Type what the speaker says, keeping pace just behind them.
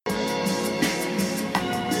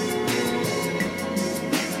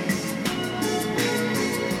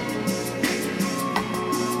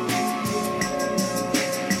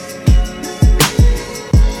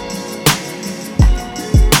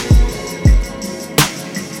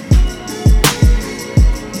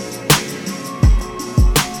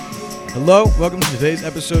Hello, welcome to today's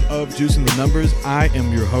episode of Juicing the Numbers. I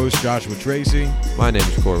am your host, Joshua Tracy. My name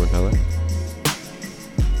is Corbin Heller.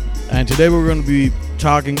 And today we're going to be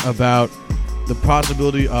talking about the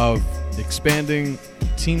possibility of expanding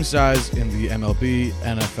team size in the MLB,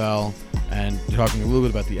 NFL, and talking a little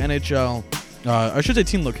bit about the NHL. I should say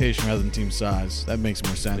team location rather than team size. That makes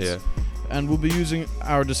more sense. Yeah. And we'll be using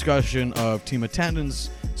our discussion of team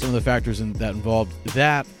attendance, some of the factors that involved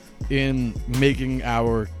that, in making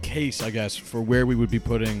our case, I guess, for where we would be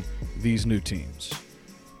putting these new teams.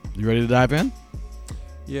 You ready to dive in?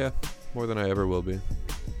 Yeah, more than I ever will be.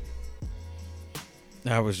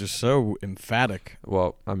 That was just so emphatic.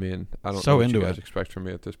 Well, I mean, I don't So know what into you guys it. expect from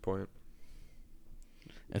me at this point.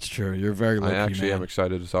 It's true. You're very lucky, I actually man. am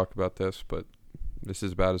excited to talk about this, but this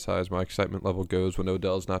is about as high as my excitement level goes when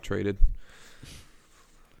Odell's not traded.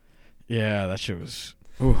 Yeah, that shit was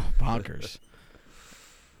bonkers.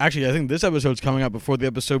 Actually, I think this episode's coming out before the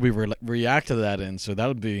episode we react to that in, so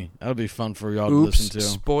that'll be fun for y'all to listen to.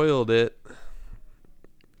 Spoiled it.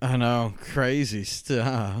 I know, crazy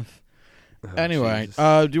stuff. Oh, Anyway,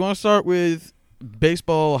 Jesus. do you want to start with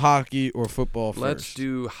baseball, hockey, or football first? Let's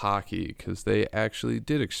do hockey because they actually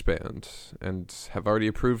did expand and have already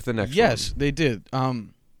approved the next Yes, one. they did. I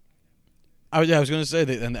was going to say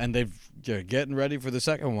that, and they're getting ready for the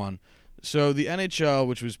second one. So the NHL,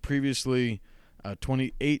 which was previously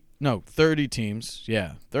 30 teams.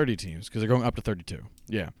 Yeah, 30 teams because they're going up to 32.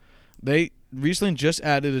 Yeah. They recently just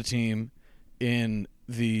added a team in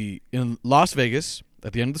Las Vegas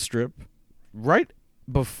at the end of the Strip, right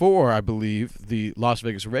before, I believe, the Las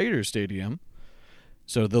Vegas Raiders Stadium.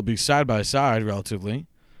 So they'll be side by side relatively.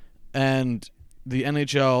 And the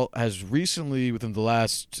NHL has recently, within the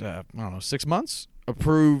last 6 months,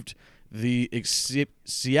 approved the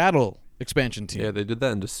Seattle expansion team. Yeah, they did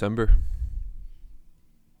that in December.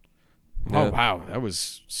 Oh, Yeah. wow. That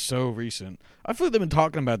was so recent. I feel like they've been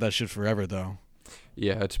talking about that shit forever, though.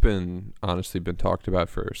 Yeah, it's been talked about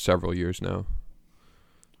for several years now.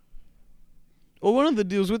 Well, one of the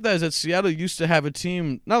deals with that is that Seattle used to have a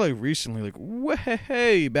team, not like recently, like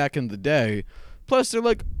way back in the day. Plus, they're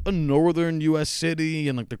like a northern U.S. city,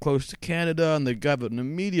 and like they're close to Canada, and they got an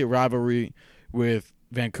immediate rivalry with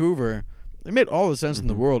Vancouver. It made all the sense in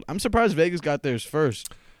the world. I'm surprised Vegas got theirs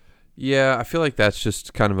first. Yeah, I feel like that's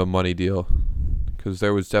just kind of a money deal because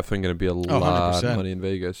there was definitely going to be a lot 100%. of money in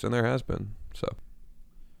Vegas, and there has been.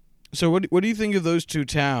 So what do you think of those two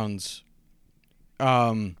towns?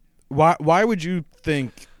 Why would you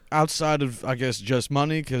think, outside of, I guess, just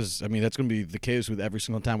money, because, I mean, that's going to be the case with every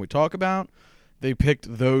single town we talk about, they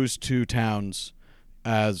picked those two towns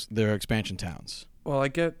as their expansion towns? Well, I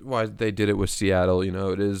get why they did it with Seattle. You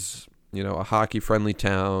know, it is, a hockey-friendly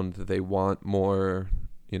town. They want more,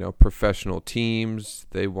 professional teams.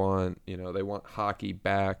 They want hockey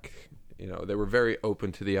back. They were very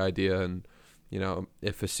open to the idea, and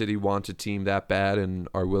if a city wants a team that bad and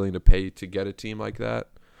are willing to pay to get a team like that,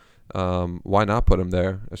 why not put them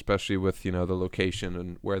there? Especially with the location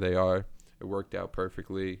and where they are. It worked out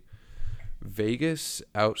perfectly. Vegas,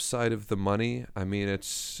 outside of the money, I mean,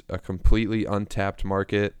 it's a completely untapped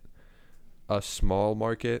market, a small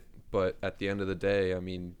market, but at the end of the day, I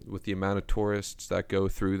mean, with the amount of tourists that go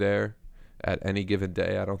through there at any given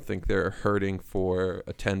day, I don't think they're hurting for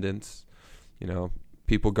attendance.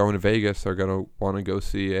 People going to Vegas are going to want to go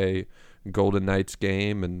see a Golden Knights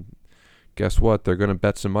game, and guess what? They're going to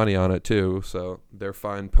bet some money on it too, so they're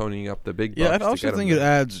fine ponying up the big bucks. Yeah, I also think it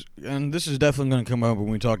adds, and this is definitely going to come up when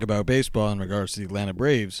we talk about baseball in regards to the Atlanta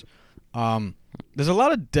Braves. There's a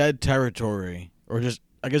lot of dead territory, or just,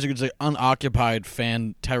 I guess you could say, unoccupied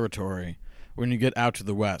fan territory when you get out to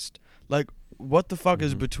the West. Like, what the fuck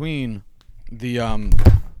is between the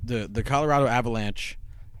Colorado Avalanche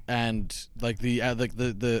and like the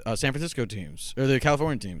San Francisco teams, or the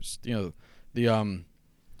California teams? The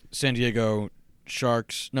San Diego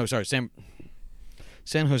Sharks. No, sorry, San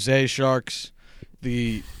Jose Sharks,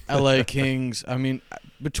 the LA Kings. I mean,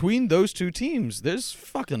 between those two teams, there's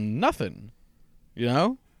fucking nothing.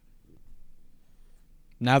 Now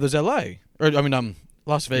there's LA.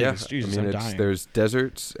 Las Vegas. Yeah, Jesus, I'm dying. There's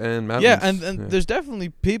deserts and mountains. Yeah, and there's definitely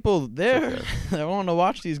people there that want to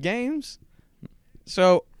watch these games.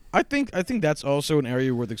 So I think that's also an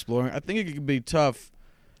area worth exploring. I think it could be tough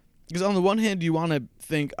because on the one hand, you want to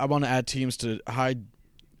think, I want to add teams to high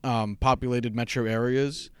populated metro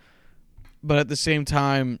areas, but at the same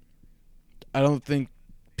time, I don't think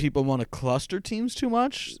people want to cluster teams too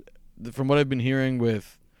much. From what I've been hearing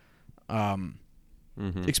with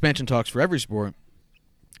expansion talks for every sport,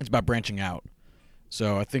 it's about branching out.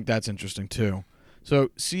 So I think that's interesting too. So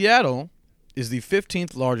Seattle is the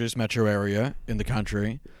 15th largest metro area in the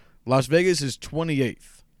country, Las Vegas is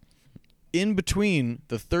 28th. In between,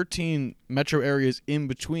 the 13 metro areas in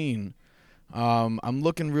between, I'm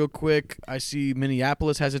looking real quick. I see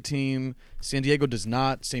Minneapolis has a team. San Diego does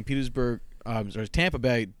not. St. Petersburg, Tampa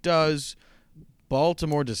Bay does.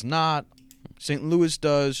 Baltimore does not. St. Louis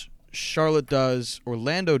does. Charlotte does.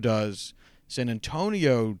 Orlando does. San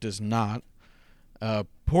Antonio does not.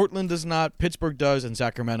 Portland does not. Pittsburgh does. And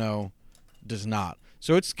Sacramento does not.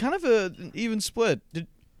 So it's kind of an even split.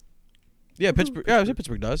 Pittsburgh. Yeah, I said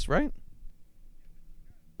Pittsburgh does, right?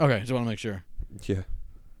 Okay, just want to make sure. Yeah.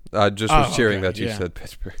 I just was cheering that you yeah. said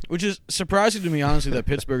Pittsburgh. Which is surprising to me, honestly, that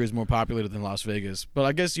Pittsburgh is more populated than Las Vegas. But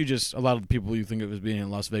I guess a lot of the people you think of as being in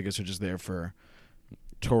Las Vegas are just there for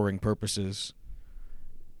touring purposes.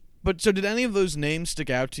 But so did any of those names stick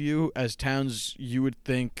out to you as towns you would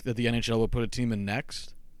think that the NHL would put a team in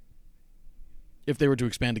next? If they were to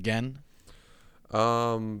expand again?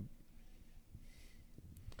 I'd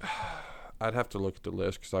have to look at the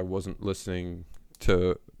list because I wasn't listening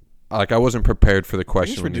to... I wasn't prepared for the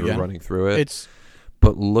question when you were running through it.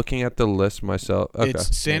 But looking at the list myself... Okay.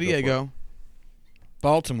 It's San Diego,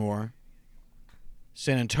 Baltimore,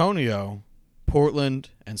 San Antonio,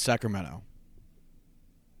 Portland, and Sacramento.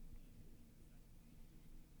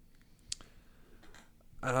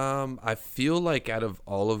 I feel like out of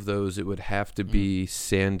all of those, it would have to be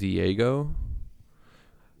San Diego.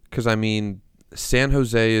 Because, I mean, San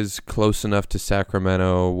Jose is close enough to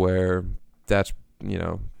Sacramento where that's,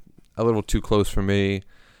 a little too close for me.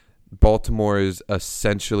 Baltimore is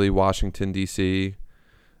essentially Washington, D.C.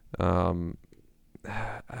 I don't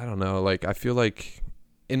know. I feel like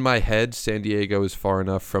in my head, San Diego is far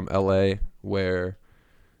enough from L.A. where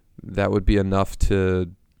that would be enough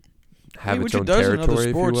to have its own territory,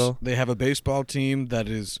 if you will. They have a baseball team that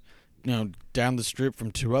is, down the strip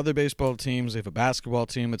from two other baseball teams. They have a basketball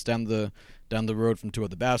team that's down the road from two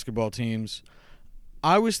other basketball teams.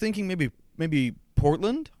 I was thinking maybe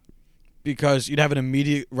Portland, because you'd have an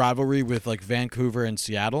immediate rivalry with Vancouver and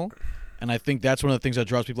Seattle, and I think that's one of the things that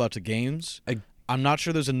draws people out to games. I'm not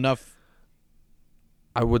sure there's enough.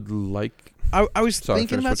 I would like. I was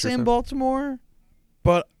thinking about saying Baltimore,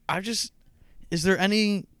 but is there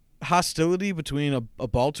any hostility between a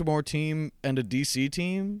Baltimore team and a DC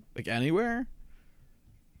team anywhere?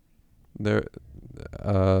 The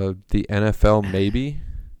NFL maybe.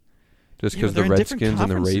 Just because the Redskins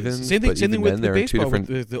and the Ravens, same thing with the baseball,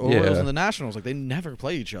 with the Orioles and the Nationals, they never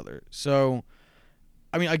play each other. So,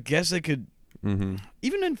 I mean, I guess they could. Mm-hmm.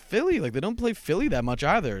 Even in Philly, they don't play Philly that much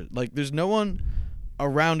either. There's no one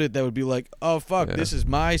around it that would be oh fuck, this is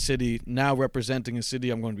my city now representing a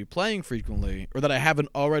city I'm going to be playing frequently, or that I haven't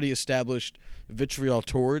already established vitriol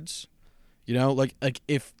towards.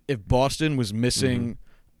 If Boston was missing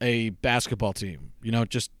a basketball team,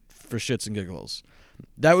 just for shits and giggles.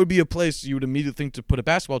 That would be a place you would immediately think to put a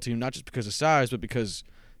basketball team, not just because of size, but because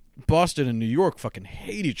Boston and New York fucking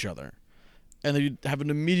hate each other. And you'd have an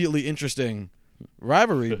immediately interesting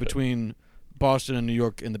rivalry between Boston and New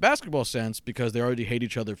York in the basketball sense, because they already hate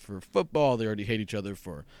each other for football, they already hate each other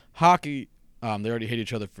for hockey, they already hate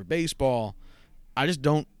each other for baseball. I just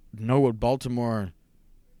don't know what Baltimore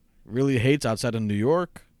really hates outside of New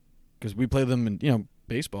York, because we play them in,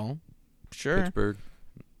 baseball. Sure. Pittsburgh.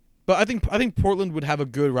 But I think Portland would have a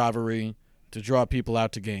good rivalry to draw people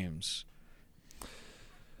out to games.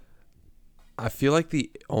 I feel like the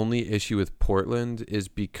only issue with Portland is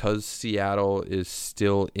because Seattle is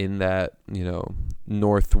still in that,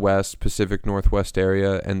 Pacific Northwest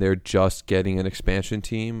area, and they're just getting an expansion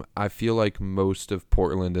team. I feel like most of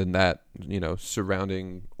Portland and that,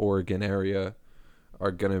 surrounding Oregon area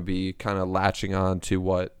are going to be kind of latching on to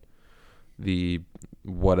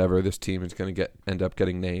whatever this team is going to end up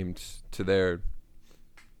getting named to their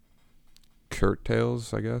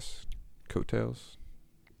coattails, I guess. Coattails.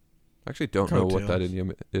 I actually don't know what that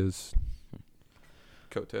idiom is.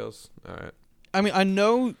 Coattails. All right. I mean, I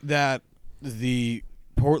know that the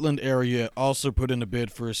Portland area also put in a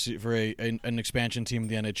bid for an expansion team in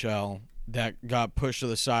the NHL that got pushed to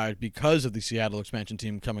the side because of the Seattle expansion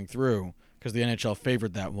team coming through, because the NHL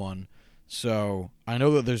favored that one. So I know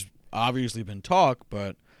that there's obviously been talk,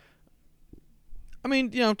 but I mean,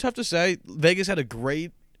 tough to say. Vegas had a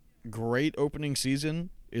great opening season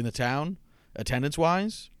in the town,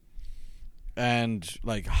 attendance-wise, and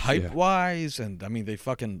hype-wise, and I mean, they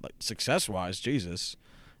fucking success-wise, Jesus,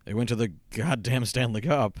 they went to the goddamn Stanley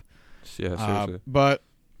Cup. Yeah, seriously. But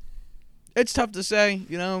it's tough to say,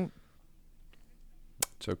 It's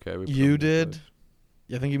okay. You did.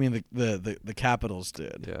 I think you mean the Capitals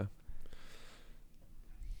did. Yeah.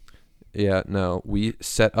 Yeah, no, we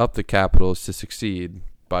set up the Capitals to succeed.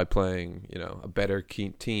 by playing, a better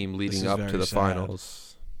team leading up to the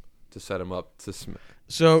finals to set them up to.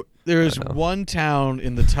 So there is one town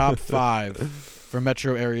in the top 5 for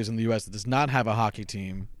metro areas in the U.S. that does not have a hockey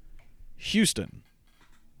team. Houston.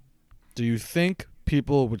 Do you think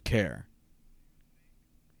people would care?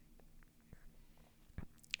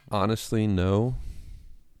 Honestly, no.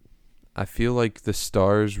 I feel like the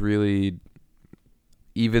Stars really,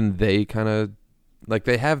 even they kind of, like,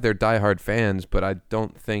 they have their diehard fans, but I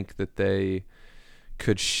don't think that they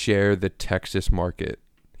could share the Texas market.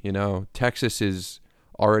 Texas is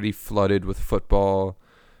already flooded with football.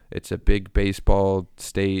 It's a big baseball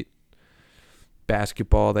state.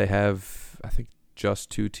 Basketball, they have, I think,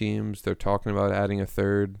 just 2 teams. They're talking about adding a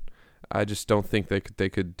third. I just don't think they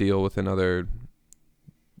could deal with another,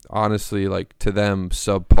 honestly, like, to them,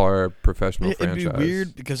 subpar professional franchise. It'd be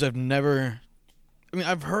weird because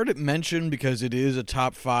I've heard it mentioned because it is a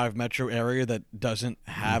top 5 metro area that doesn't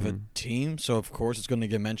have a team, so of course it's going to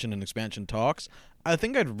get mentioned in expansion talks. I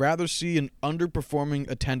think I'd rather see an underperforming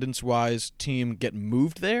attendance-wise team get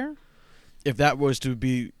moved there, if that was to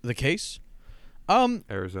be the case.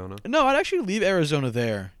 Arizona. No, I'd actually leave Arizona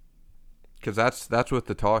there. Because that's what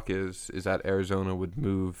the talk is that Arizona would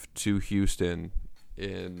move to Houston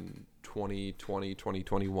in 2020,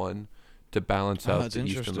 2021 to balance out the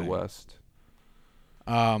East and the West.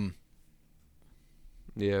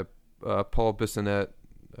 Yeah, Paul Bissonnette,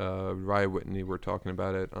 Ryan Whitney were talking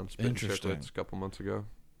about it on Spin Chicklets a couple months ago.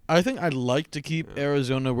 I think I'd like to keep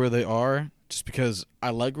Arizona where they are just because I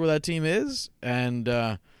like where that team is, and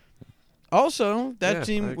also that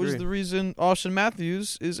team was the reason Austin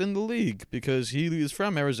Matthews is in the league, because he is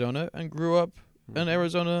from Arizona and grew up an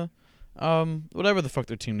Arizona, whatever the fuck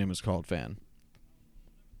their team name is called, fan.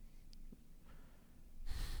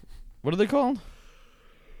 What are they called?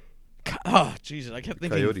 Oh, Jesus. I kept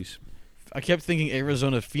thinking Coyotes. I kept thinking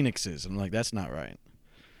Arizona Phoenixes. I'm like, that's not right.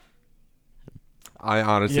 I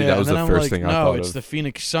honestly, that was the first thing I thought of. No, it's the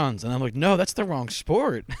Phoenix Suns. And I'm like, no, that's the wrong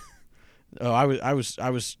sport. I was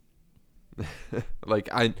like,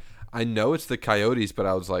 I know it's the Coyotes, but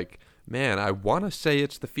I was like, man, I want to say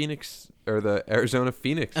it's the Phoenix or the Arizona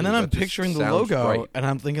Phoenix. And then I'm picturing the logo, right, and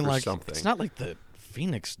I'm thinking, like, something. It's not like the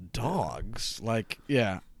Phoenix Dogs. Like,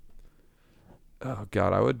 yeah. Oh,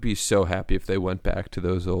 God, I would be so happy if they went back to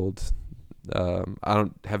those old... I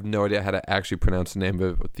have no idea how to actually pronounce the name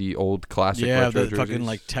of the old classic retro jerseys. Fucking,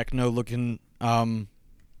 like, techno-looking... I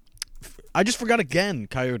just forgot again,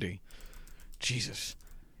 Coyote. Jesus.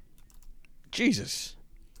 Jesus.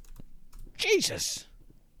 Jesus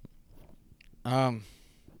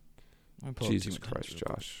Christ,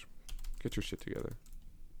 Josh. Get your shit together.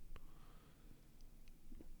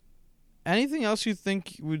 Anything else you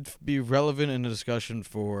think would be relevant in the discussion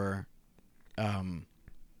for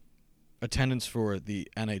attendance for the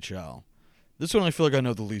NHL? This one I feel like I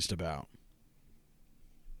know the least about.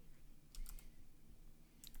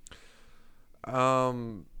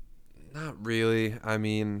 Not really. I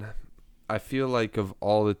mean, I feel like of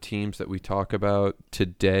all the teams that we talk about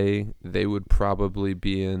today, they would probably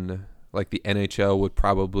be in, like, the NHL would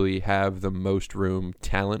probably have the most room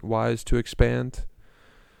talent-wise to expand.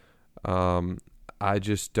 I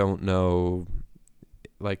just don't know,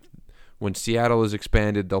 like, when Seattle is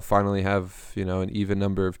expanded, they'll finally have, an even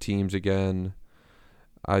number of teams again.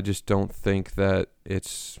 I just don't think that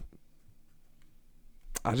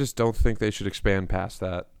I just don't think they should expand past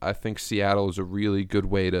that. I think Seattle is a really good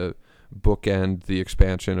way to bookend the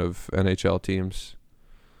expansion of NHL teams.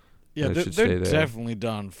 Yeah, they're definitely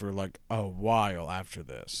done for, like, a while after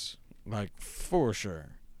this. Like, for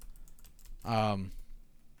sure.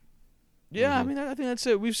 Yeah, I mean, I think that's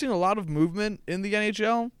it. We've seen a lot of movement in the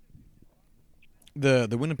NHL.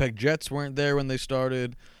 The Winnipeg Jets weren't there when they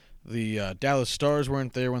started. The Dallas Stars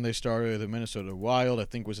weren't there when they started. The Minnesota Wild, I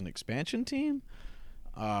think, was an expansion team.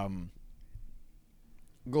 Golden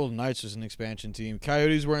Knights was an expansion team.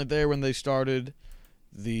 Coyotes weren't there when they started.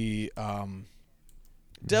 The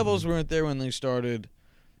Devils weren't there when they started.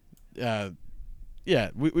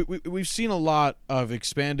 Yeah, we've seen a lot of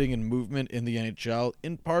expanding and movement in the NHL,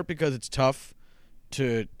 in part because it's tough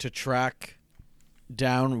to track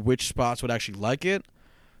down which spots would actually like it,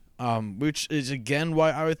 which is, again,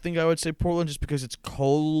 why I would say Portland, just because it's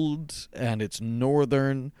cold and it's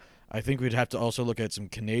northern. I think we'd have to also look at some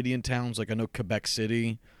Canadian towns. Like, I know Quebec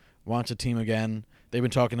City wants a team again. They've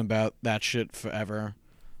been talking about that shit forever,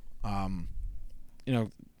 because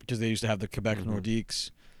they used to have the Quebec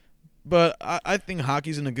Nordiques. But I think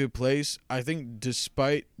hockey's in a good place. I think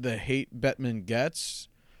despite the hate Bettman gets,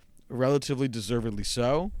 relatively deservedly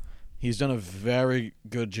so, he's done a very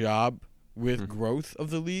good job with growth of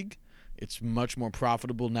the league. It's much more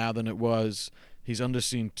profitable now than it was. He's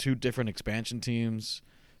underseen 2 different expansion teams.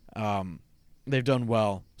 They've done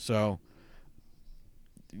well. So,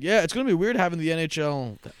 yeah, it's going to be weird having the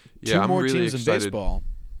NHL 2 I'm more really teams excited. in baseball.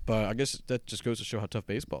 But I guess that just goes to show how tough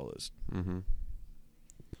baseball is. Mm-hmm.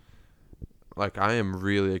 Like, I am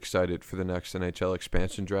really excited for the next NHL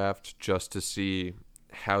expansion draft just to see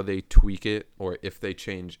how they tweak it, or if they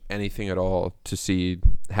change anything at all, to see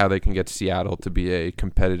how they can get Seattle to be a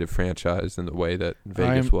competitive franchise in the way that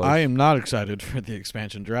Vegas was. I am not excited for the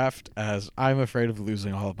expansion draft, as I'm afraid of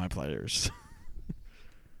losing all of my players.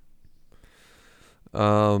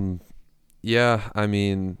 Yeah, I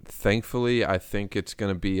mean, thankfully, I think it's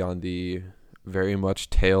going to be on the very much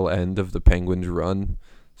tail end of the Penguins' run.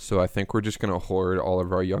 So I think we're just going to hoard all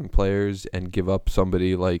of our young players and give up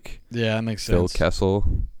somebody like Yeah, that makes Phil sense. Kessel.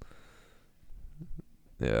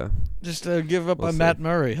 Yeah. Just give up We'll on see. Matt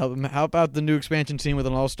Murray. Help out the new expansion team with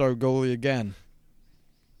an all-star goalie again.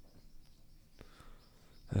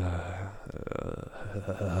 I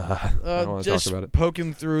don't want to Just talk about it.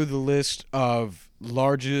 poking through the list of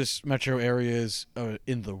largest metro areas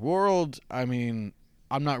in the world. I mean,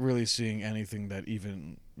 I'm not really seeing anything that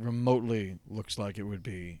even remotely looks like it would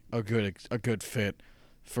be a good fit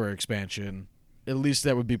for expansion. At least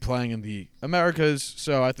that would be playing in the Americas.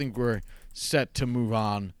 So I think we're set to move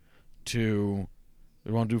on to.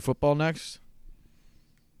 We want to do football next?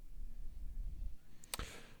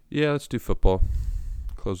 Yeah, let's do football.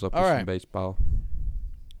 Close up All with right. some baseball.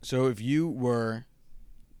 So if you were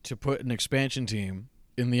to put an expansion team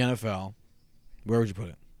in the NFL, where would you put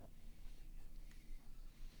it?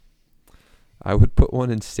 I would put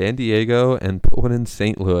one in San Diego and put one in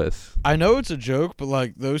St. Louis. I know it's a joke, but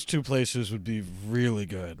like those 2 places would be really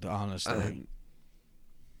good, honestly.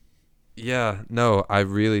 Yeah, no, I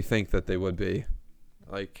really think that they would be.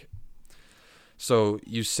 Like, so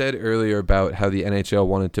you said earlier about how the NHL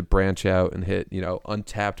wanted to branch out and hit,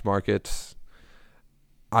 untapped markets.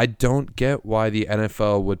 I don't get why the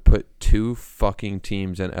NFL would put 2 fucking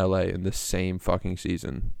teams in LA in the same fucking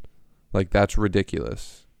season. Like, that's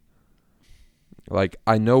ridiculous. Like,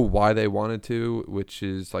 I know why they wanted to, which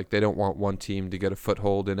is, like, they don't want one team to get a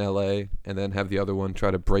foothold in LA and then have the other one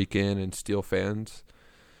try to break in and steal fans.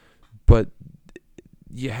 But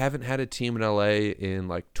you haven't had a team in LA in,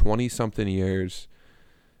 like, 20-something years.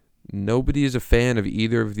 Nobody is a fan of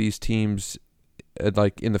either of these teams,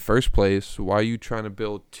 like, in the first place. Why are you trying to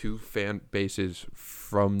build 2 fan bases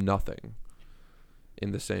from nothing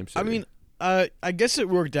in the same city? I mean, I guess it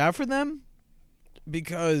worked out for them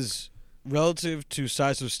because relative to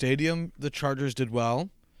size of stadium, the Chargers did well.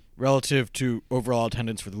 Relative to overall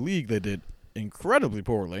attendance for the league, they did incredibly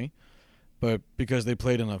poorly. But because they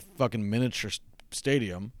played in a fucking miniature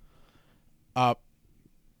stadium. And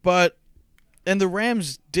the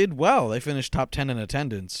Rams did well. They finished top 10 in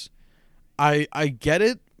attendance. I get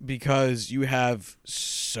it because you have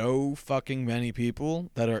so fucking many people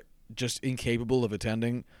that are just incapable of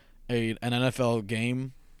attending an NFL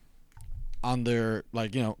game on their,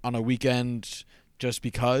 on a weekend just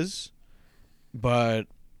because. But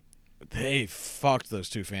they fucked those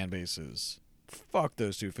 2 fan bases. Fuck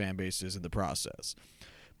those 2 fan bases in the process.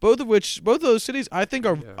 Both of those cities, I think,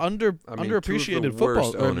 are underappreciated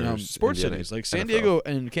football or sports cities. Like San Diego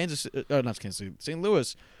and not Kansas City, St.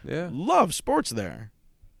 Louis. Yeah, love sports there.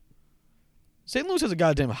 St. Louis has a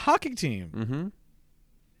goddamn hockey team. Mm-hmm.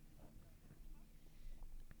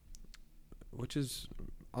 Which is,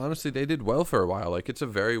 honestly, they did well for a while. Like, it's a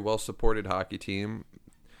very well-supported hockey team.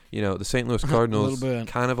 The St. Louis Cardinals,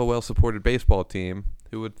 kind of a well-supported baseball team.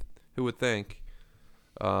 Who would think?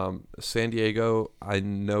 San Diego, I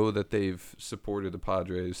know that they've supported the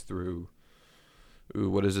Padres through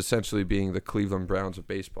what is essentially being the Cleveland Browns of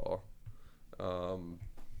baseball. I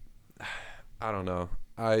don't know.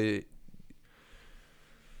 I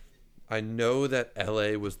know that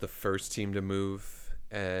LA was the first team to move,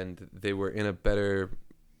 and they were in a better,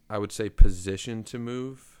 I would say, position to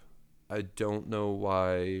move. I don't know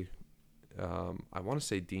why. I want to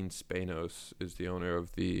say Dean Spanos is the owner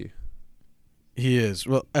of the. He is.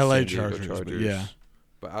 Well, L.A. San Diego Chargers, Chargers. but yeah.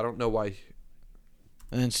 But I don't know why.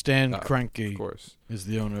 And then Stan Kroenke Of course. is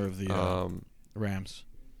the owner of the Rams.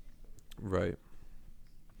 Right.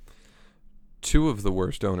 2 of the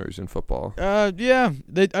worst owners in football. Yeah.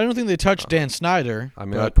 I don't think they touched Dan Snyder. I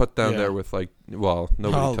mean, I put them there with,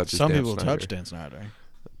 nobody touches some Dan people Snyder. touch Dan Snyder.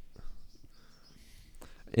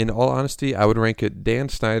 In all honesty, I would rank it Dan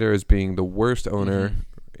Snyder as being the worst owner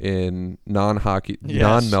in non-hockey,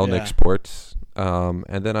 non-Melnick sports.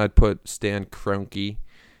 And then I'd put Stan Kroenke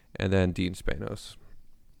and then Dean Spanos.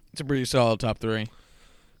 It's a pretty solid top 3.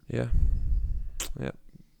 Yeah. Yeah.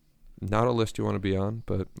 Not a list you want to be on,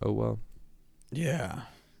 but oh well. Yeah.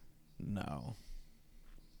 No.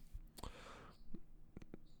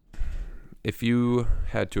 If you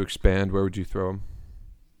had to expand, where would you throw them?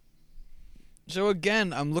 So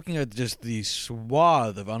again, I'm looking at just the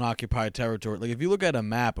swath of unoccupied territory. Like if you look at a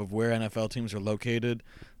map of where NFL teams are located,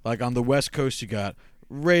 like on the West Coast you got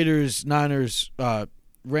Raiders, Niners,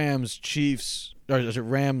 Rams, Chiefs, or is it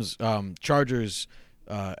Rams, Chargers,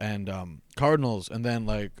 and Cardinals, and then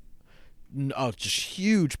like just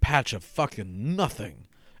huge patch of fucking nothing,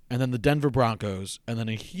 and then the Denver Broncos, and then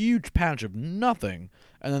a huge patch of nothing,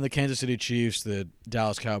 and then the Kansas City Chiefs, the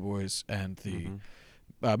Dallas Cowboys, and the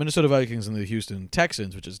Minnesota Vikings and the Houston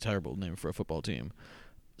Texans, which is a terrible name for a football team.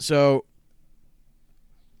 So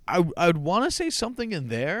I'd want to say something in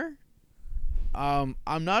there. I'm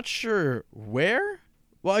not sure where.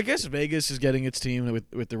 Well, I guess Vegas is getting its team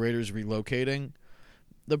with the Raiders relocating.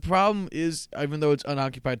 The problem is, even though it's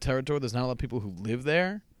unoccupied territory, there's not a lot of people who live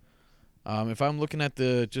there. If I'm looking at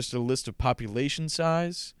just a list of population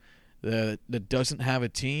size that doesn't have a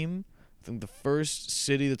team, I think the first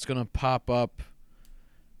city that's going to pop up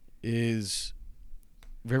is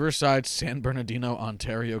Riverside, San Bernardino,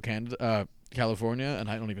 Ontario, California, and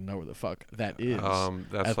I don't even know where the fuck that is.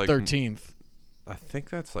 That's at like 13th. I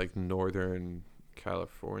think that's like Northern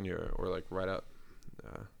California or like right up.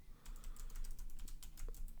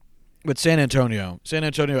 But San Antonio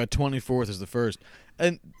at 24th is the first,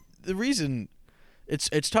 and the reason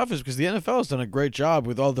it's tough is because the NFL has done a great job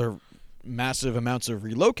with all their massive amounts of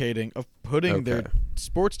relocating of putting their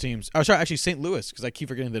sports teams. Oh, sorry, actually St. Louis, because I keep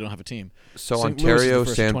forgetting they don't have a team. So St. Ontario,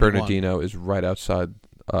 San 21. Bernardino is right outside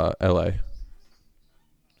L.A.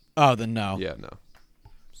 Oh, then no. Yeah,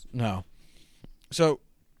 No. So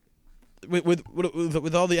with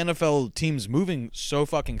all the NFL teams moving so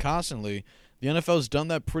fucking constantly, the NFL's done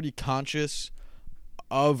that pretty conscious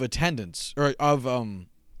of attendance or of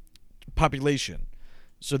population.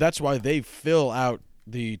 So that's why they fill out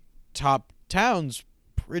the top towns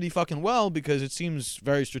pretty fucking well, because it seems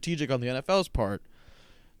very strategic on the NFL's part.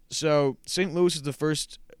 So St. Louis is the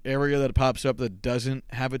first area that pops up that doesn't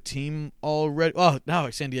have a team already. Oh, no,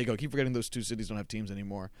 San Diego. I keep forgetting those two cities don't have teams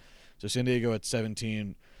anymore. So San Diego at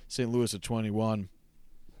 17, St. Louis at 21.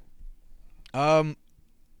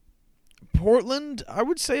 Portland, I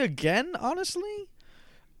would say again, honestly,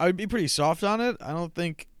 I would be pretty soft on it. I don't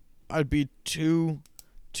think I'd be too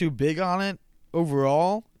big on it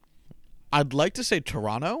overall. I'd like to say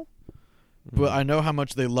Toronto, but I know how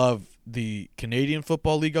much they love the Canadian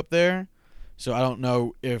Football League up there, so I don't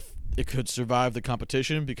know if it could survive the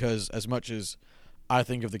competition, because as much as I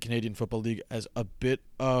think of the Canadian Football League as a bit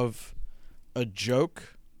of a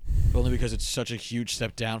joke, only because it's such a huge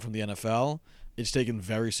step down from the NFL, it's taken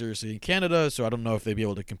very seriously in Canada, so I don't know if they'd be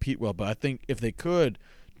able to compete well, but I think if they could,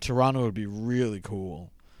 Toronto would be really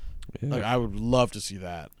cool. Yeah. Like, I would love to see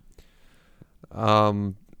that.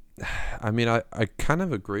 I mean, I kind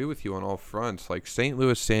of agree with you on all fronts. Like, St.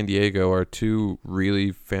 Louis, San Diego are two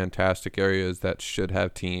really fantastic areas that should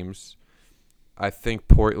have teams. I think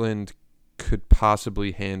Portland could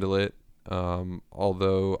possibly handle it,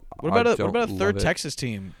 although what about a third Texas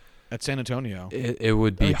team at San Antonio? It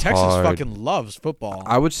would be hard. Texas fucking loves football.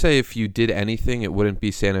 I would say if you did anything, it wouldn't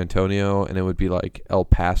be San Antonio, and it would be like El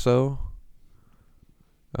Paso.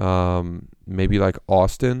 Maybe like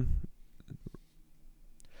Austin.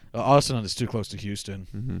 Austin is too close to Houston.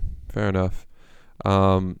 Mm-hmm. Fair enough.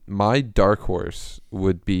 My dark horse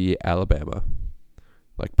would be Alabama.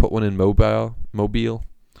 Like, put one in Mobile.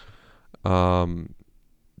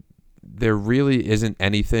 There really isn't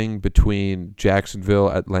anything between Jacksonville,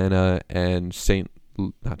 Atlanta, and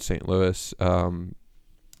not St. Louis. What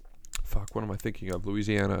am I thinking of?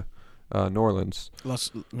 Louisiana, New Orleans.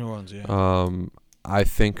 New Orleans, yeah. I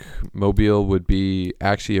think Mobile would be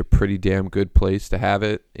actually a pretty damn good place to have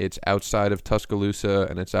it. It's outside of Tuscaloosa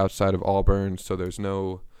and it's outside of Auburn, so there's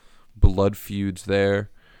no blood feuds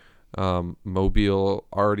there. Mobile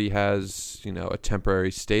already has, a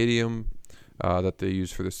temporary stadium that they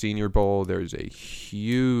use for the Senior Bowl. There's a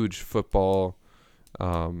huge football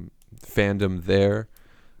fandom there.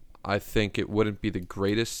 I think it wouldn't be the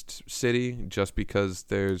greatest city just because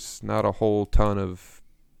there's not a whole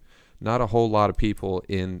lot of people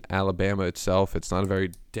in Alabama itself. It's not a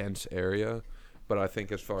very dense area, but I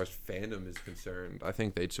think as far as fandom is concerned, I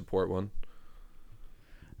think they'd support one.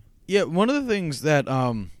 Yeah, one of the things that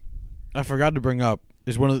I forgot to bring up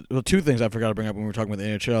is two things I forgot to bring up when we were talking about the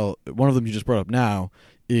NHL. One of them you just brought up now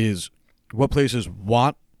is what places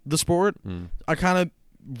want the sport. I kind of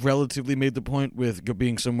relatively made the point with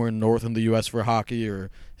being somewhere north in the U.S. for hockey or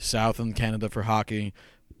south in Canada for hockey,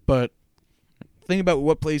 but think about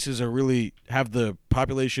what places are really have the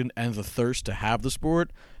population and the thirst to have the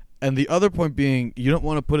sport. And the other point being, you don't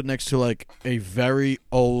want to put it next to like a very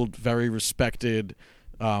old, very respected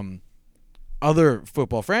other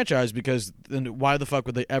football franchise, because then why the fuck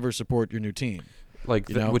would they ever support your new team? Like,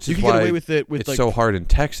 which you is can why get away with it with it's like, so hard in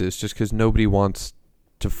Texas, just because nobody wants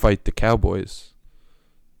to fight the Cowboys.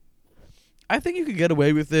 I think you could get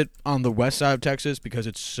away with it on the west side of Texas because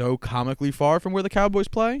it's so comically far from where the Cowboys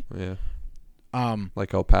play. Yeah.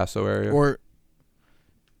 Like El Paso area. Or,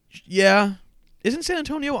 yeah. Isn't San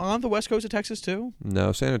Antonio on the west coast of Texas too?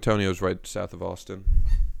 No, San Antonio's right south of Austin.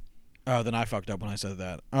 Oh, then I fucked up when I said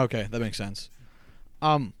that. Okay, that makes sense.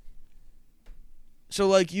 So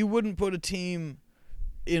like you wouldn't put a team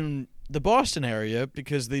in the Boston area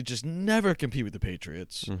because they just never compete with the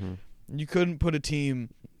Patriots. Mm-hmm. You couldn't put a team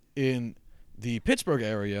in the Pittsburgh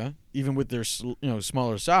area, even with their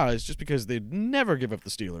smaller size, just because they'd never give up the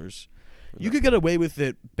Steelers. You could get away with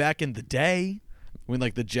it back in the day when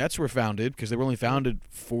like the Jets were founded, because they were only founded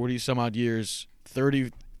 40 some odd years,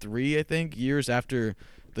 33 I think years after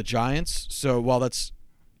the Giants. So while that's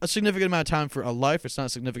a significant amount of time for a life, it's not a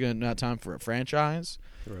significant amount of time for a franchise.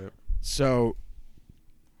 Right. So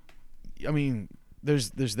I mean,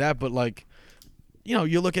 there's that, but like,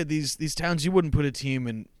 you look at these towns, you wouldn't put a team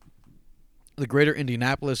in the greater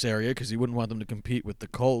Indianapolis area because you wouldn't want them to compete with the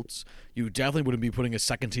Colts. You definitely wouldn't be putting a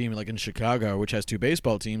second team like in Chicago, which has two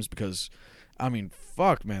baseball teams, because, I mean,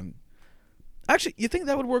 fuck, man. Actually, you think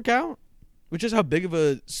that would work out? Which is how big of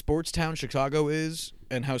a sports town Chicago is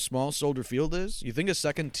and how small Soldier Field is? You think a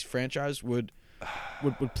second franchise would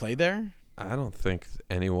play there? I don't think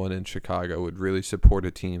anyone in Chicago would really support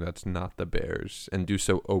a team that's not the Bears and do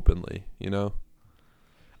so openly,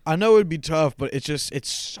 I know it'd be tough, but it's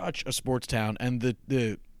such a sports town, and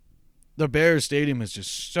the Bears stadium is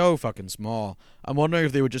just so fucking small. I'm wondering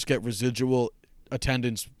if they would just get residual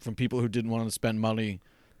attendance from people who didn't want to spend money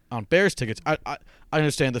on Bears tickets. I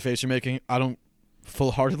understand the face you're making. I don't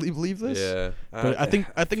full-heartedly believe this. Yeah, but I think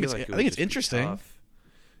it's be interesting. tough.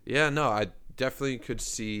 Yeah, no, I definitely could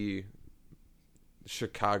see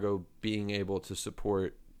Chicago being able to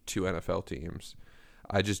support two NFL teams.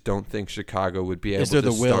 I just don't think Chicago would be able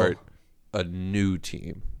to start a new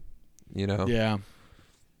team, Yeah.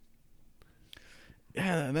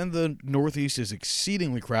 Yeah, and then the Northeast is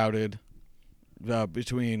exceedingly crowded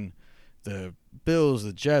between the Bills,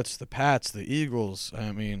 the Jets, the Pats, the Eagles.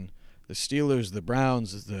 I mean, the Steelers, the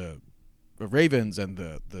Browns, the Ravens, and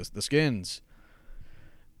the Skins.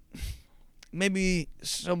 Maybe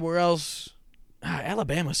somewhere else.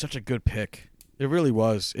 Alabama's such a good pick. It really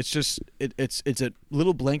was. It's just it's a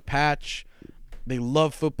little blank patch. They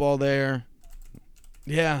love football there.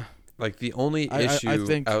 Yeah. Like the only issue I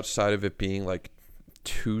think, outside of it being like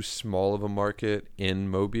too small of a market in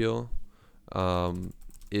Mobile,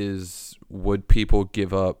 is would people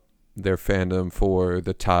give up their fandom for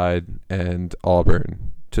the Tide and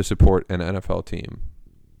Auburn to support an NFL team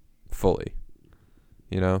fully?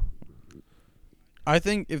 I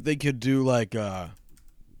think if they could do like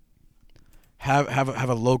have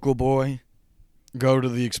a local boy go to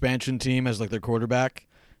the expansion team as like their quarterback,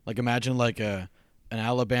 like imagine like an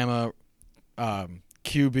Alabama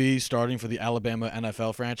QB starting for the Alabama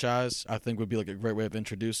NFL franchise, I think would be like a great way of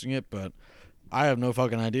introducing it, but I have no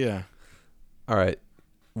fucking idea. All right.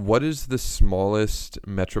 What is the smallest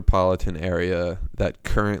metropolitan area that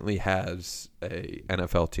currently has a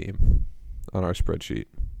NFL team on our spreadsheet?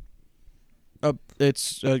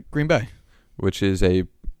 It's Green Bay. Which is a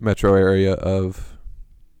metro area of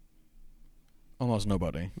almost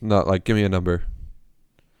nobody. Not like, give me a number.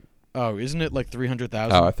 Oh, isn't it like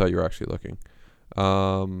 300,000? Oh, I thought you were actually looking.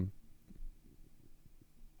 You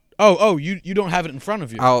don't have it in front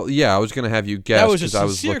of you. I was gonna have you guess. That was a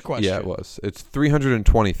sincere question. Yeah, it was. It's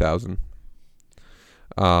 320,000.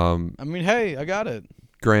 I mean, hey, I got it.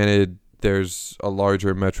 Granted, there's a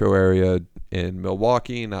larger metro area in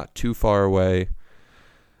Milwaukee, not too far away.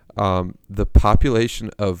 The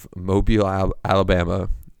population of Mobile, Alabama,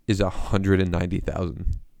 is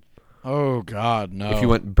 190,000. Oh God, no! If you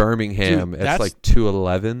went Birmingham, dude, it's like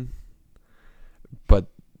 211. But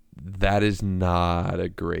that is not a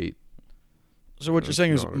great. So what you're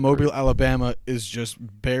saying is Mobile, Alabama, is just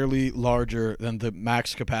barely larger than the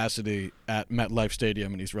max capacity at MetLife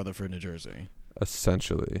Stadium in East Rutherford, New Jersey.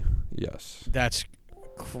 Essentially, yes. That's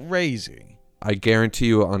crazy. I guarantee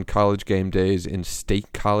you on college game days in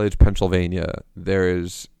State College, Pennsylvania, there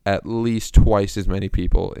is at least twice as many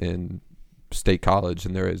people in State College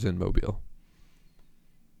than there is in Mobile.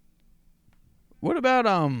 What about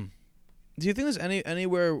do you think there's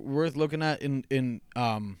anywhere worth looking at in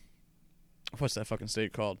what's that fucking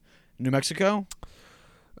state called? New Mexico?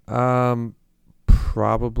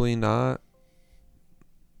 Probably not.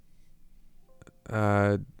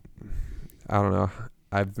 I don't know.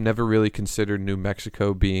 I've never really considered New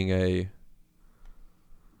Mexico being a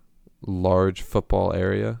large football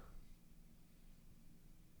area.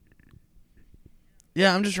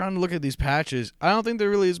 Yeah, I'm just trying to look at these patches. I don't think there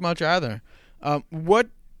really is much either. What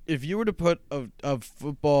if you were to put a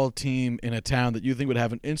football team in a town that you think would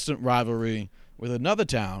have an instant rivalry with another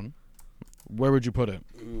town? Where would you put it?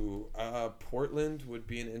 Ooh, Portland would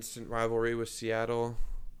be an instant rivalry with Seattle.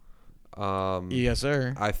 Yes,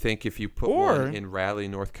 sir. I think if you put one in Raleigh,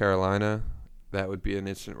 North Carolina, that would be an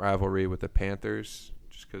instant rivalry with the Panthers.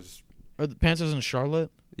 Just because. Are the Panthers in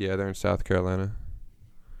Charlotte? Yeah, they're in South Carolina.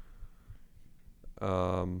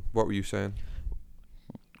 What were you saying?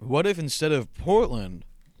 What if instead of Portland,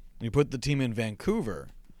 you put the team in Vancouver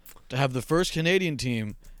to have the first Canadian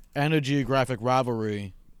team and a geographic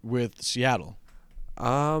rivalry with Seattle?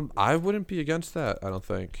 I wouldn't be against that. I don't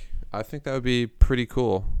think. I think that would be pretty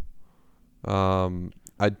cool.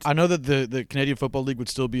 I know that the Canadian Football League would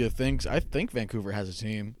still be a thing. 'Cause I think Vancouver has a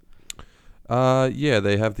team. Yeah,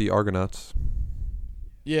 they have the Argonauts.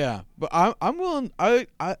 Yeah, but I'm willing. I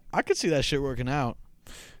could see that shit working out.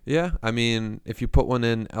 Yeah, I mean, if you put one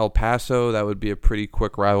in El Paso, that would be a pretty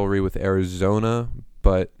quick rivalry with Arizona.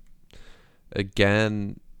 But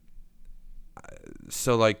again,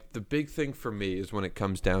 so like the big thing for me is when it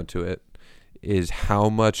comes down to it, is how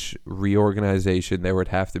much reorganization there would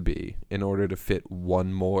have to be in order to fit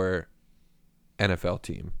one more NFL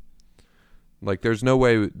team. Like, there's no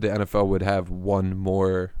way the NFL would have one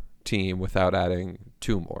more team without adding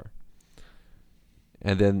two more.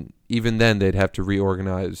 And then, even then, they'd have to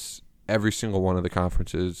reorganize every single one of the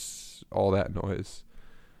conferences, all that noise.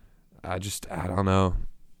 I don't know.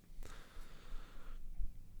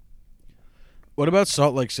 What about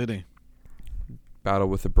Salt Lake City? Battle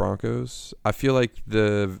with the Broncos. I feel like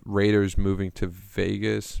the Raiders moving to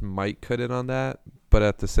Vegas might cut in on that, but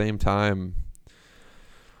at the same time,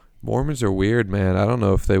 Mormons are weird, man. I don't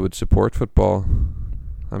know if they would support football.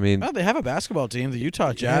 I mean, well, they have a basketball team. The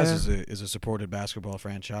Utah Jazz is a supported basketball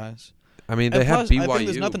franchise. I mean, they have BYU, I think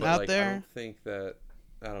there's nothing but out like, there. I don't think that.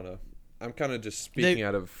 I don't know. I'm kind of just speaking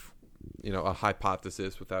out of, a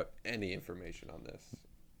hypothesis without any information on this.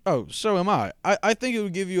 Oh, so am I. I think it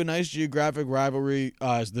would give you a nice geographic rivalry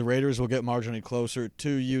as the Raiders will get marginally closer to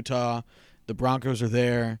Utah. The Broncos are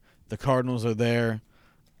there. The Cardinals are there.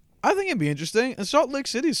 I think it'd be interesting. And Salt Lake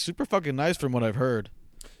City is super fucking nice from what I've heard.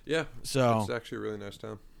 Yeah, so it's actually a really nice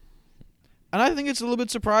town. And I think it's a little bit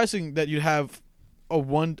surprising that you'd have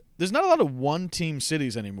there's not a lot of one-team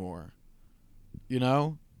cities anymore. You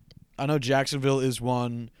know? I know Jacksonville is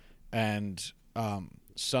one, and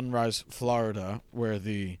Sunrise, Florida, where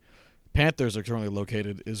the Panthers are currently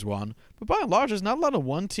located, is one. But by and large, there's not a lot of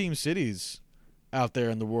one-team cities out there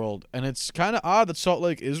in the world. And it's kind of odd that Salt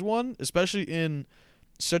Lake is one, especially in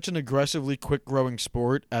such an aggressively quick-growing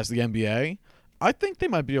sport as the NBA. I think they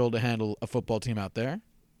might be able to handle a football team out there.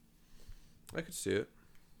 I could see it.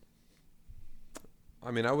 I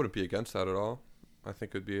mean, I wouldn't be against that at all. I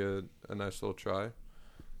think it would be a nice little try.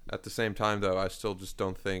 At the same time, though, I still just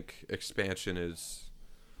don't think expansion is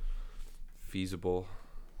feasible,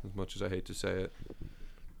 as much as I hate to say it.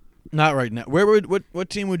 Not right now. What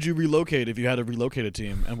team would you relocate if you had to relocate a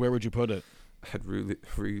team, and where would you put it? I'd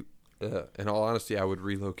in all honesty, I would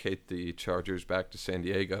relocate the Chargers back to San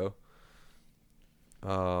Diego.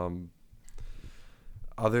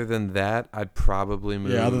 Other than that, I'd probably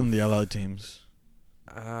move. Yeah, other than the LA teams.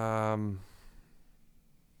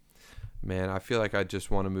 Man, I feel like I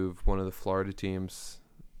just want to move one of the Florida teams.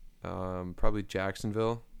 Probably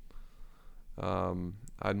Jacksonville.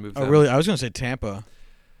 I'd move. Oh, really? I was gonna say Tampa.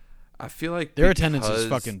 I feel like their attendance is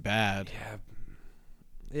fucking bad.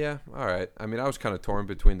 Yeah. All right. I mean, I was kind of torn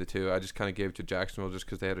between the two. I just kind of gave it to Jacksonville just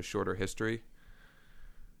because they had a shorter history.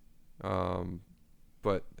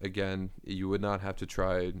 But again, you would not have to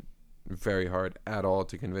try very hard at all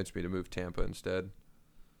to convince me to move Tampa instead.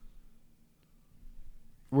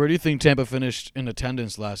 Where do you think Tampa finished in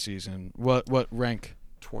attendance last season? What rank?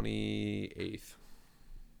 28th.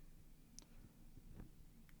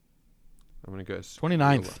 I'm going to guess.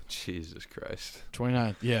 29th. Jesus Christ.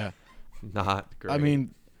 29th, yeah. Not great. I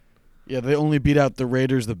mean, yeah, they only beat out the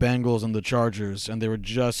Raiders, the Bengals, and the Chargers, and they were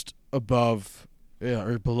just above,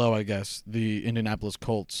 or below, I guess, the Indianapolis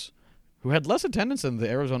Colts, who had less attendance than the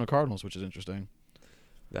Arizona Cardinals, which is interesting.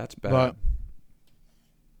 That's bad. But,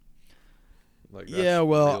 that's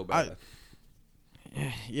real bad.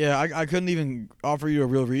 I couldn't even offer you a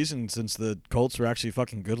real reason since the Colts were actually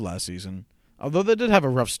fucking good last season. Although they did have a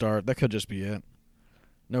rough start. That could just be it.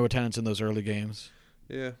 no attendance in those early games.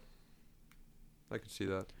 Yeah, I could see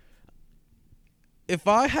that. If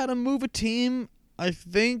I had to move a team, I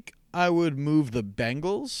think I would move the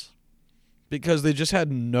Bengals because they just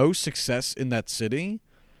had no success in that city.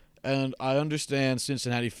 And I understand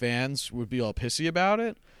Cincinnati fans would be all pissy about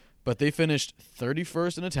it, but they finished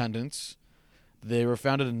 31st in attendance. They were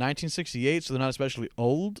founded in 1968, so they're not especially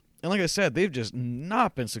old. And like I said, they've just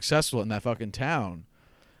not been successful in that fucking town.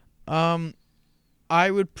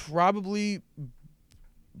 I would probably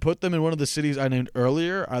put them in one of the cities I named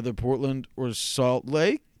earlier, either Portland or Salt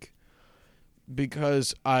Lake,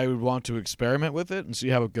 because I would want to experiment with it and see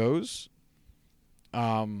how it goes.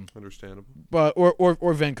 Understandable. But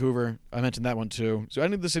or Vancouver. I mentioned that one too. So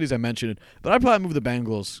any of the cities I mentioned, but I'd probably move the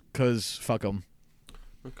Bengals because fuck them.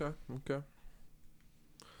 Okay.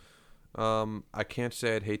 I can't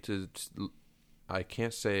say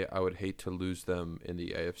I would hate to lose them in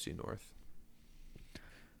the AFC North.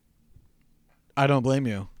 I don't blame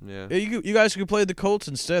you. Yeah. You guys could play the Colts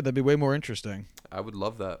instead. That'd be way more interesting. I would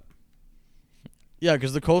love that. Yeah,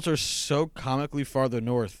 because the Colts are so comically farther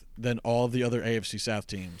north than all the other AFC South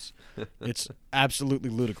teams. It's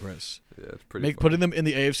absolutely ludicrous. Yeah, it's pretty funny. Putting them in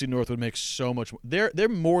the AFC North would make so much more. They're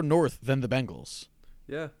more north than the Bengals.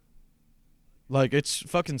 Yeah. Like, it's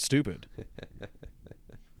fucking stupid.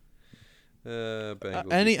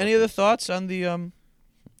 Bengals Any other thoughts on the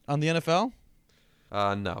NFL?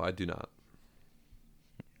 No, I do not.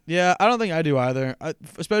 Yeah, I don't think I do either.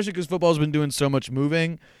 Especially because football's been doing so much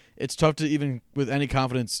moving. It's tough to even, with any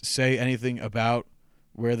confidence, say anything about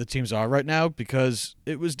where the teams are right now because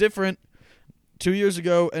it was different 2 years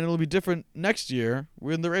ago, and it'll be different next year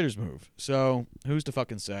when the Raiders move. So, who's to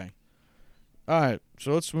fucking say? All right,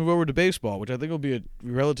 so let's move over to baseball, which I think will be a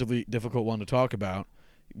relatively difficult one to talk about,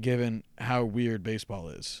 given how weird baseball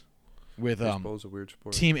is. With Baseball's a weird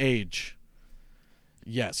sport. Team age.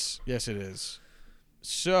 Yes, it is.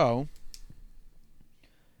 So,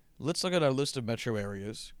 let's look at our list of metro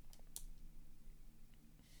areas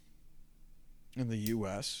in the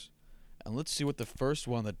U.S., and let's see what the first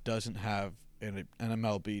one that doesn't have an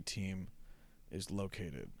MLB team is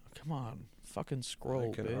located. Come on, fucking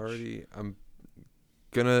scroll, bitch. I'm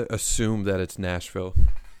gonna assume that it's Nashville.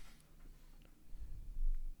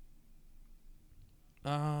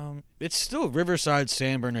 It's still Riverside,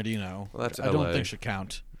 San Bernardino. Well, that's I LA. don't think should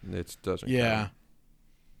count. It doesn't. Yeah.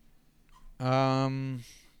 Count.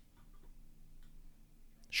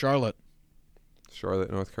 Charlotte,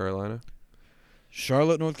 North Carolina.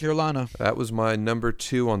 Charlotte, North Carolina. That was my number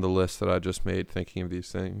 2 on the list that I just made thinking of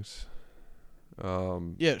these things.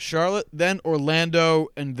 Yeah, Charlotte, then Orlando,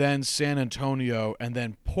 and then San Antonio, and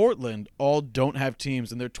then Portland all don't have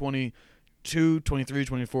teams, and they're 22, 23,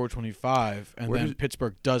 24, 25, and then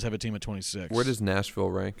Pittsburgh does have a team at 26. Where does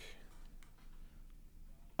Nashville rank?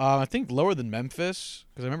 I think lower than Memphis,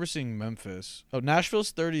 because I remember seeing Memphis. Oh,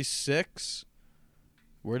 Nashville's 36.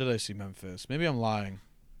 Where did I see Memphis? Maybe I'm lying.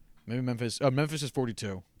 Maybe Memphis. Oh, Memphis is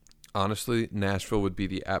 42. Honestly, Nashville would be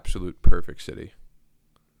the absolute perfect city.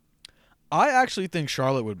 I actually think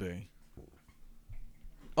Charlotte would be.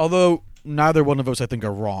 Although neither one of us, I think,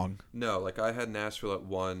 are wrong. No, like I had Nashville at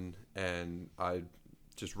 1, and I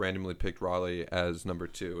just randomly picked Raleigh as number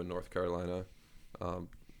 2 in North Carolina,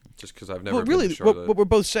 just because I've never been to Charlotte. What we're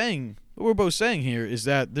both saying here is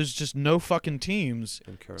that there's just no fucking teams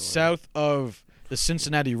south of the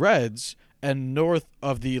Cincinnati Reds and north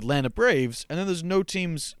of the Atlanta Braves, and then there's no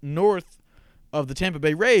teams north of the Tampa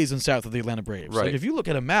Bay Rays and south of the Atlanta Braves. Right. Like if you look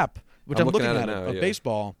at a map, which I'm looking at now, of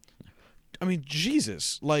baseball, I mean,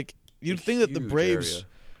 Jesus, like you'd think that the Braves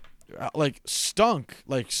stunk,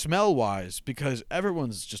 like smell-wise, because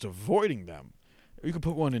everyone's just avoiding them. You could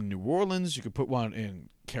put one in New Orleans, you could put one in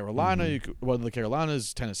Carolina, you could one of the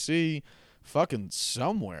Carolinas, Tennessee, fucking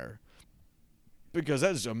somewhere. Because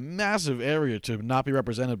that is a massive area to not be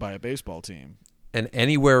represented by a baseball team. And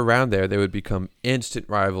anywhere around there, they would become instant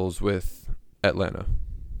rivals with Atlanta.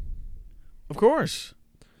 Of course.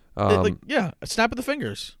 A snap of the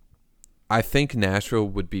fingers. I think Nashville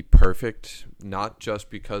would be perfect, not just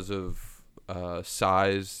because of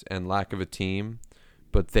size and lack of a team,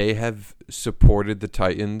 but they have supported the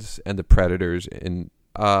Titans and the Predators. And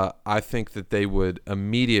I think that they would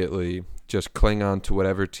immediately just cling on to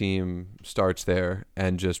whatever team starts there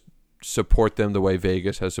and just support them the way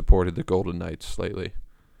Vegas has supported the Golden Knights lately.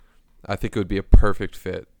 I think it would be a perfect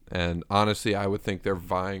fit. And honestly, I would think they're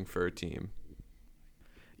vying for a team.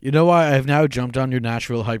 You know why I've now jumped on your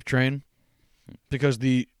Nashville hype train? Because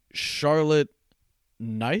the Charlotte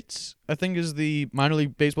Knights, I think, is the minor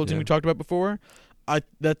league baseball team we talked about before.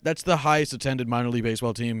 That's the highest attended minor league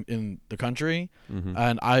baseball team in the country.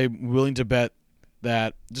 And I'm willing to bet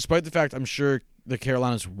that despite the fact I'm sure the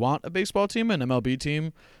Carolinas want a baseball team, an MLB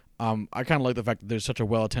team, I kind of like the fact that there's such a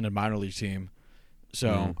well-attended minor league team.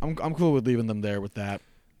 So I'm cool with leaving them there with that.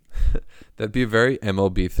 That'd be a very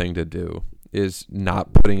MLB thing to do, is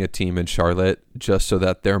not putting a team in Charlotte just so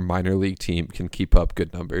that their minor league team can keep up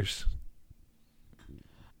good numbers.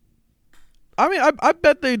 I mean, I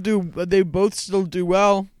bet they do. They both still do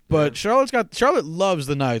well, but Charlotte loves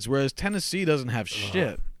the Knights, whereas Tennessee doesn't have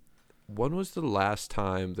shit. When was the last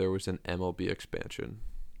time there was an MLB expansion?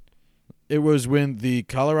 It was when the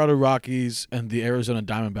Colorado Rockies and the Arizona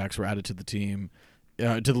Diamondbacks were added to the team,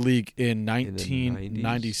 to the league in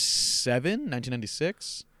 1997,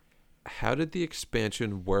 1996. How did the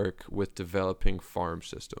expansion work with developing farm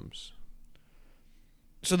systems?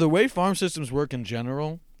 So the way farm systems work in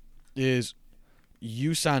general is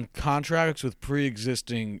you sign contracts with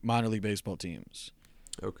pre-existing minor league baseball teams.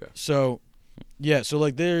 Okay. So, yeah, so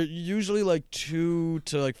like they're usually like 2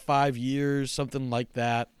 to like 5 years, something like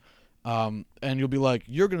that. And you'll be like,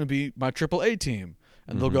 you're going to be my AAA team.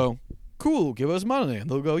 And they'll go, cool, give us money.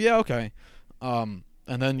 And they'll go, yeah, okay. And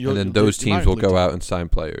then those teams will go out and sign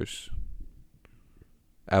players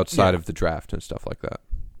outside of the draft and stuff like that.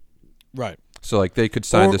 Right. So like they could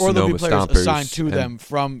sign the Sonoma Stompers assigned to them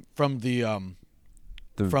from the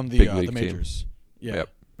majors. Yeah. Yep.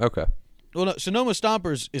 Okay. Well, no, Sonoma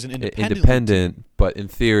Stompers is an independent, but in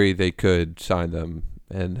theory they could sign them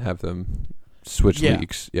and have them switch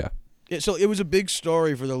leagues. Yeah. So it was a big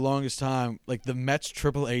story for the longest time. Like the Mets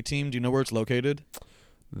AAA team. Do you know where it's located?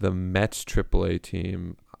 The Mets AAA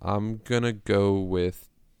team. I'm gonna go with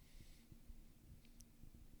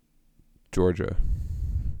Georgia.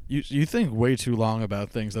 You think way too long about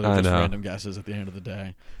things that are just random guesses at the end of the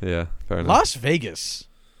day. Yeah, fair enough. Las Vegas.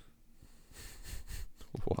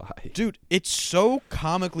 Why? Dude, it's so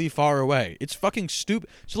comically far away. It's fucking stupid.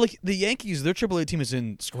 So, like, the Yankees, their AAA team is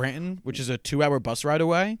in Scranton, which is a 2-hour bus ride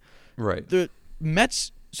away. Right. The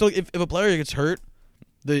Mets, so if a player gets hurt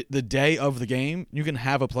the day of the game, you can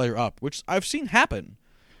have a player up, which I've seen happen.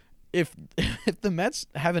 If the Mets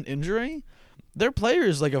have an injury, their player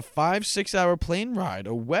is like a 5-6 hour plane ride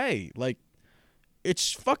away. Like,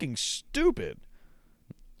 it's fucking stupid.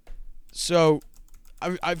 So,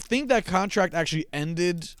 I think that contract actually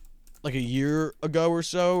ended like a year ago or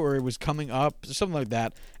so, or it was coming up, something like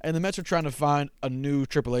that. And the Mets are trying to find a new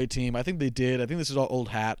AAA team. I think they did. I think this is all old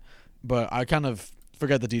hat, but I kind of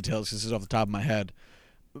forget the details because this is off the top of my head.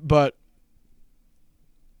 But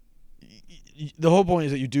the whole point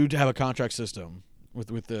is that you do have a contract system with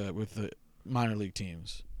the minor league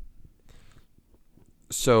teams.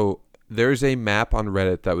 So there's a map on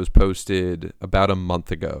Reddit that was posted about a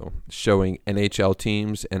month ago showing NHL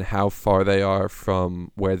teams and how far they are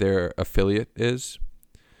from where their affiliate is.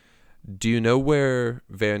 Do you know where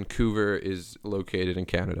Vancouver is located in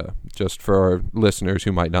Canada? Just for our listeners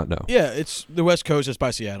who might not know. Yeah, it's the West Coast. It's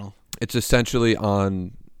by Seattle. It's essentially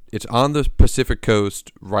on the Pacific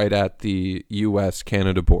coast right at the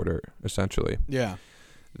U.S.-Canada border, essentially. Yeah.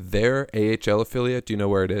 Their AHL affiliate, do you know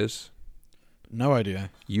where it is? No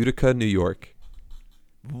idea. Utica, New York.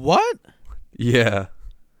 What? Yeah.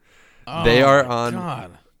 Oh, they are on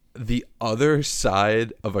God. the other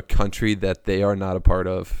side of a country that they are not a part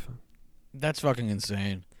of. That's fucking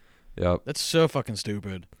insane. Yep. That's so fucking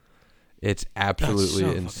stupid. It's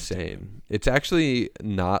absolutely insane. It's actually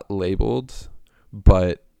not labeled,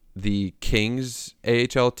 but the Kings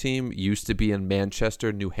AHL team used to be in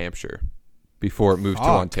Manchester, New Hampshire before it moved to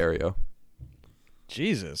Ontario.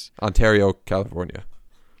 Jesus. Ontario, California.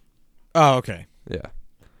 Oh, okay. Yeah.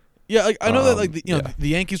 Yeah, like, I know that like the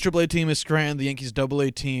Yankees AAA team is Scranton, the Yankees AA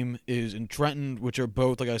team is in Trenton, which are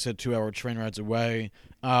both, like I said, 2-hour train rides away.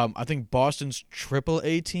 I think Boston's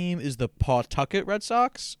AAA team is the Pawtucket Red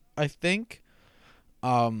Sox, I think.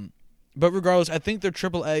 But regardless, I think their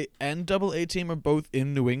AAA and AA team are both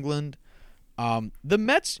in New England. The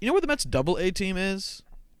Mets, you know where the Mets AA team is?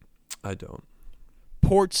 I don't.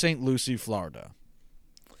 Port St. Lucie, Florida.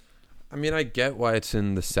 I mean, I get why it's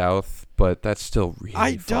in the South, but that's still really far.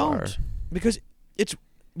 I don't. Because it's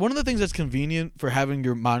one of the things that's convenient for having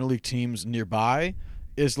your minor league teams nearby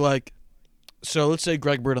is like, so let's say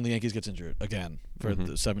Greg Bird on the Yankees gets injured again for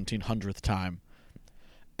the 1700th time.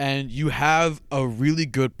 And you have a really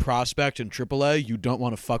good prospect in AAA. You don't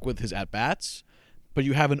want to fuck with his at-bats. But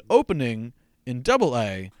you have an opening in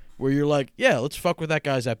AA where you're like, yeah, let's fuck with that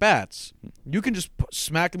guy's at-bats. You can just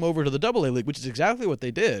smack him over to the AA league, which is exactly what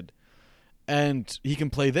they did. And he can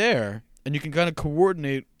play there, and you can kind of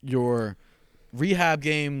coordinate your rehab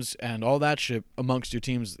games and all that shit amongst your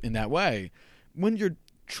teams in that way. When your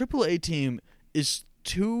AAA team is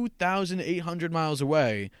 2,800 miles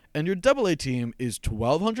away, and your AA team is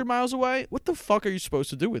 1,200 miles away. What the fuck are you supposed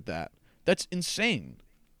to do with that? That's insane.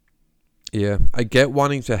 Yeah, I get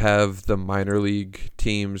wanting to have the minor league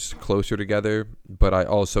teams closer together, but I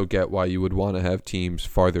also get why you would want to have teams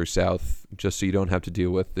farther south, just so you don't have to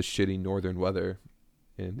deal with the shitty northern weather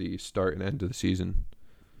in the start and end of the season.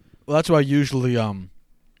 Well, that's why usually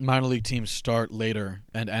minor league teams start later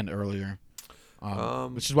and end earlier,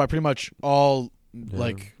 which is why pretty much all I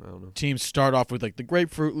don't know. teams start off with like the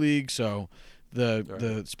Grapefruit League. So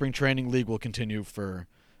the spring training league will continue for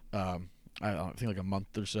I don't know, I think like a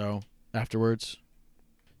month or so afterwards.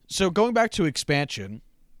 So going back to expansion,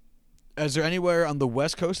 is there anywhere on the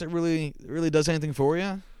West Coast that really does anything for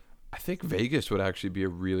you? I think Vegas would actually be a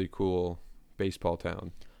really cool baseball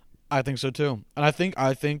town. I think so too, and I think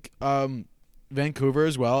Vancouver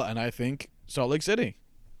as well, and I think Salt Lake City.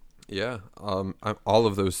 Yeah, all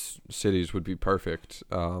of those cities would be perfect.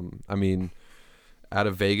 I mean, out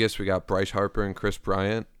of Vegas, we got Bryce Harper and Chris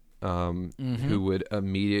Bryant, who would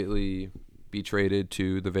immediately be traded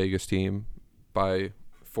to the Vegas team by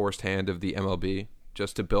forced hand of the MLB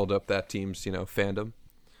just to build up that team's, fandom.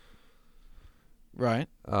 Right.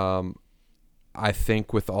 I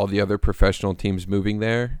think with all the other professional teams moving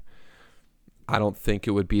there, I don't think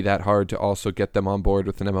it would be that hard to also get them on board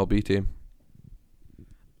with an MLB team.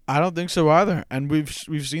 I don't think so either, and we've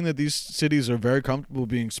seen that these cities are very comfortable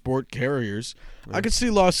being sport carriers. Right. I could see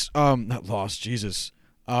New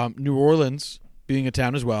Orleans being a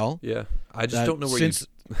town as well. Yeah, I just don't know where you.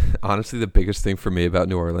 Honestly, the biggest thing for me about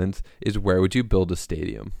New Orleans is where would you build a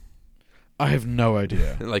stadium? I have no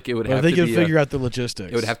idea. Like it would have have they to can be figure out the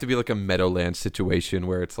logistics. It would have to be like a Meadowlands situation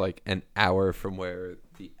where it's like an hour from where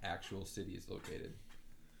the actual city is located.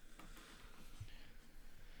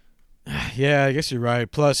 Yeah, I guess you're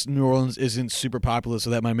right. Plus, New Orleans isn't super populous, so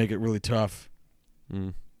that might make it really tough.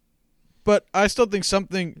 But I still think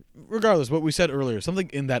something, regardless what we said earlier, something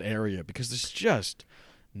in that area, because there's just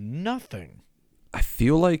nothing. I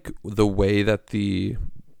feel like the way that the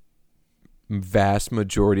vast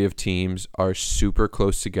majority of teams are super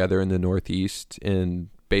close together in the Northeast in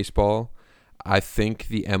baseball, I think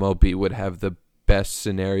the MLB would have the best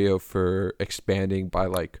scenario for expanding by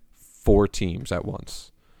like 4 teams at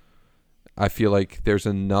once. I feel like there's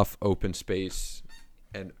enough open space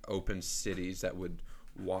and open cities that would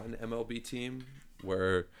want an MLB team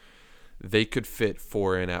where they could fit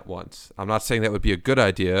 4 in at once. I'm not saying that would be a good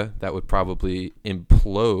idea. That would probably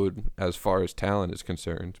implode as far as talent is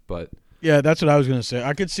concerned. But yeah, that's what I was going to say.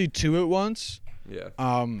 I could see 2 at once. Yeah.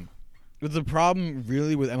 But the problem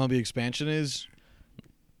really with MLB expansion is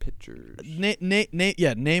pitchers.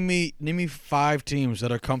 Name me 5 teams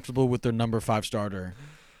that are comfortable with their number 5 starter.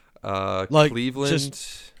 Cleveland,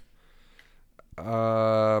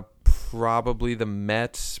 probably the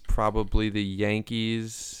Mets, probably the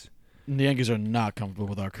Yankees. The Yankees are not comfortable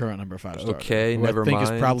with our current number 5 starter. Okay, never mind. I mind.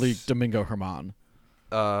 think is probably Domingo Germán.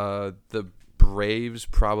 The Braves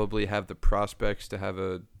probably have the prospects to have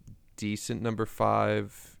a decent number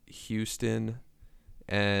 5. Houston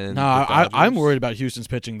and I'm worried about Houston's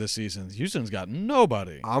pitching this season. Houston's got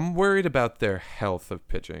nobody. I'm worried about their health of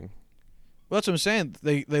pitching. Well, that's what I'm saying.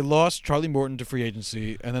 They lost Charlie Morton to free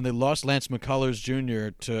agency, and then they lost Lance McCullers Jr.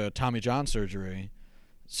 to Tommy John surgery.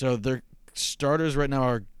 So their starters right now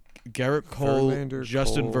are Garrett Cole,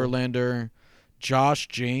 Justin Verlander, Josh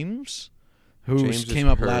James, who came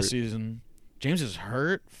up last season. James is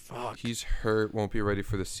hurt? Fuck. He's hurt, won't be ready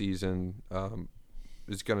for the season.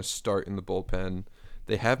 Is going to start in the bullpen.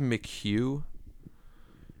 They have McHugh.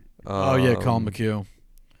 Colin McHugh.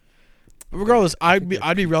 But regardless, I'd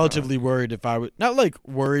be relatively worried if I would not like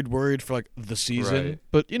worried for like the season, right.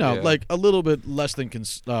 But like a little bit less than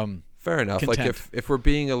fair enough. Content. Like if we're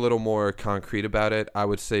being a little more concrete about it, I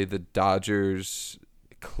would say the Dodgers,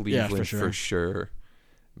 Cleveland for sure,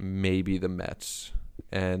 maybe the Mets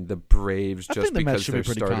and the Braves. Just because their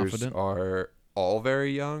starters are all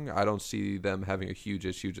very young, I don't see them having a huge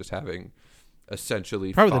issue just having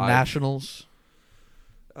essentially probably 5. The Nationals.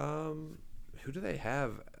 Who do they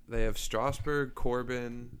have? They have Strasburg,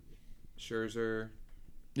 Corbin, Scherzer.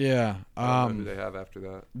 Yeah. Who do they have after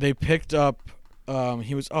that? They picked up.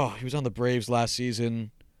 He was on the Braves last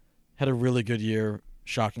season. Had a really good year,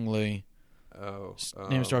 shockingly.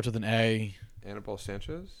 Name starts with an A. Anibal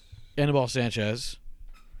Sanchez.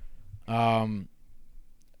 And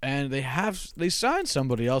they signed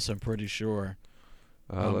somebody else. I'm pretty sure.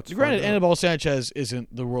 Granted, Anibal Sanchez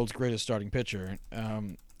isn't the world's greatest starting pitcher,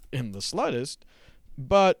 in the slightest.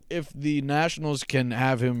 But if the Nationals can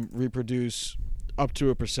have him reproduce up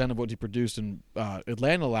to 1% of what he produced in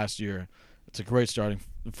Atlanta last year, it's a great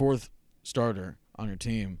 4th starter on your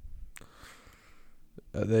team.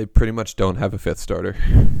 They pretty much don't have a fifth starter.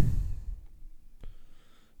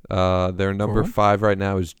 Their number 5 right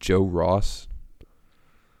now is Joe Ross,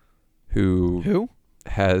 who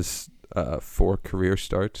has 4 career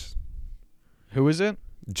starts. Who is it?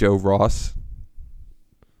 Joe Ross.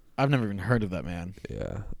 I've never even heard of that man.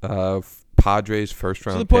 Yeah. Padres first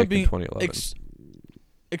round pick in 2011.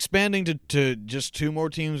 Expanding to just 2 more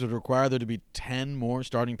teams would require there to be 10 more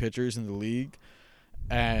starting pitchers in the league,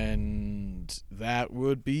 and that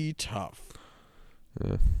would be tough.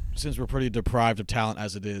 Yeah. Since we're pretty deprived of talent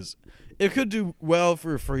as it is. It could do well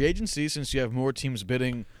for free agency since you have more teams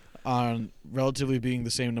bidding on relatively being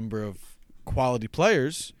the same number of quality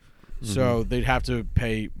players, so they'd have to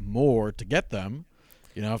pay more to get them.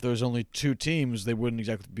 You know, if there was only 2 teams, they wouldn't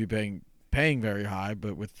exactly be paying very high,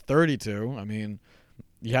 but with 32, I mean,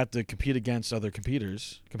 you have to compete against other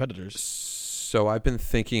competitors. So I've been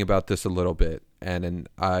thinking about this a little bit, and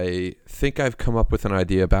I think I've come up with an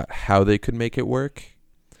idea about how they could make it work.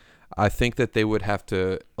 I think that they would have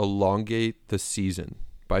to elongate the season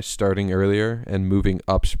by starting earlier and moving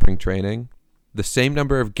up spring training. The same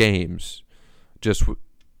number of games, just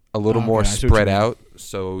a little more spread out,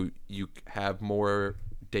 so you have more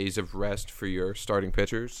days of rest for your starting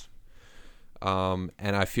pitchers. And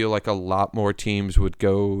I feel like a lot more teams would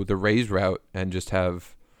go the Rays route and just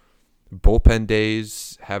have bullpen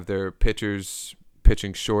days, have their pitchers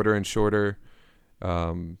pitching shorter and shorter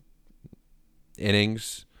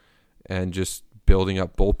innings, and just building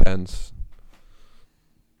up bullpens.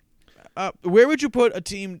 Where would you put a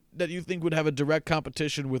team that you think would have a direct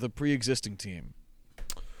competition with a pre-existing team?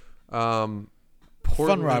 Portland,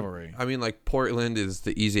 fun rivalry. I mean, like, Portland is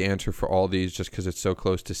the easy answer for all these just because it's so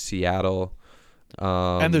close to Seattle.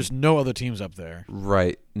 And there's no other teams up there.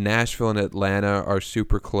 Right. Nashville and Atlanta are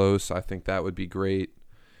super close. I think that would be great.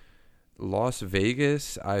 Las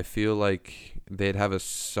Vegas, I feel like they'd have a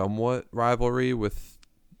somewhat rivalry with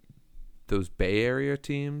those Bay Area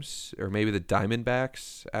teams, or maybe the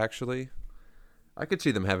Diamondbacks, actually. I could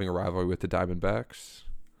see them having a rivalry with the Diamondbacks.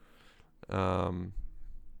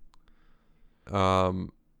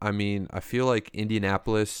 I mean, I feel like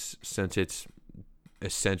Indianapolis, since it's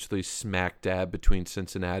essentially smack dab between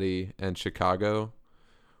Cincinnati and Chicago,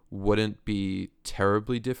 wouldn't be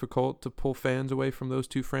terribly difficult to pull fans away from those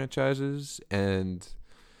 2 franchises. And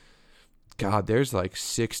God, there's like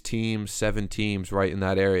 6 teams, 7 teams right in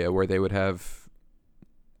that area where they would have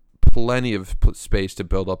plenty of space to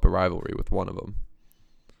build up a rivalry with one of them.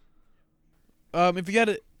 If you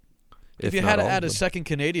had to add a second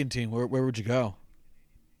Canadian team, where would you go?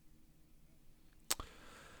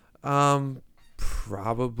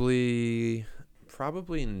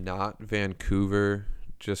 Probably not Vancouver,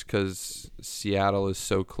 just because Seattle is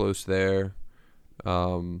so close there.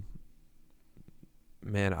 Man,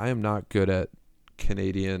 I am not good at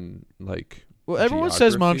Canadian, like, well, everyone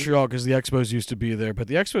says Montreal because the Expos used to be there, but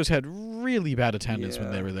the Expos had really bad attendance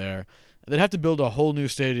when they were there. They'd have to build a whole new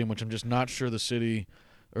stadium, which I'm just not sure the city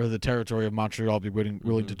or the territory of Montreal would be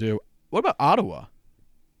willing to do. What about Ottawa?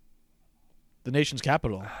 The nation's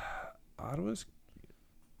capital. Ottawa's,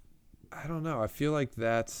 I don't know. I feel like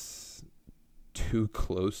that's too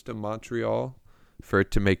close to Montreal for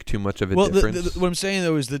it to make too much of a difference. What I'm saying,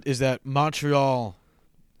 though, is that Montreal,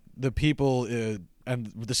 the people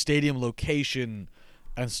and the stadium location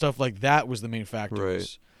and stuff like that was the main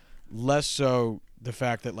factors. Right. Less so the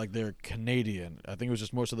fact that, like, they're Canadian. I think it was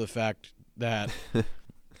just more so the fact that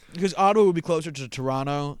because Ottawa would be closer to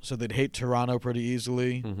Toronto, so they'd hate Toronto pretty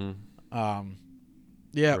easily. Mm-hmm.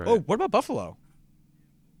 Yeah. Right. Oh, what about Buffalo?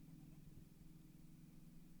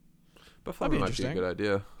 Buffalo might be a good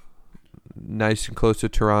idea. Nice and close to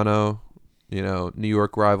Toronto. You know, New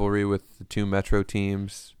York rivalry with the 2 metro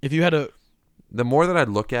teams. If you had the more that I'd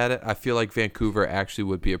look at it, I feel like Vancouver actually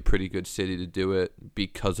would be a pretty good city to do it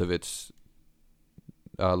because of its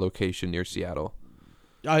location near Seattle.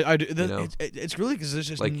 It's really because there's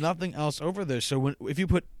just nothing else over there. So if you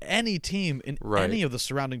put any team in any of the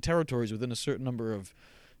surrounding territories within a certain number of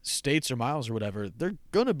states or miles or whatever, they're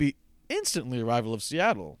going to be instantly a rival of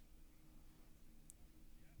Seattle.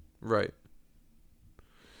 Right.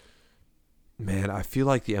 Man, I feel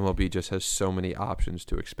like the MLB just has so many options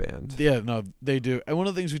to expand. Yeah, no, they do. And one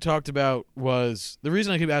of the things we talked about was the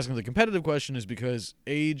reason I keep asking the competitive question is because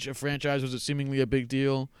age of franchise was seemingly a big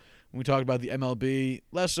deal when we talked about the MLB,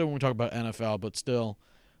 less so when we talk about NFL, but still,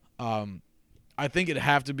 I think it'd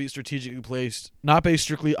have to be strategically placed, not based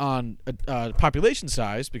strictly on population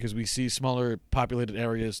size, because we see smaller populated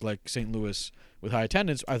areas like St. Louis with high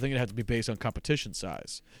attendance. I think it'd have to be based on competition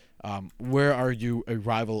size. Where are you a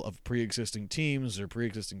rival of pre-existing teams or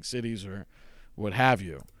pre-existing cities or what have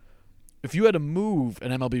you. If you had to move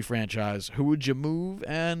an MLB franchise, who would you move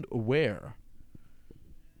and where?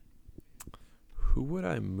 Who would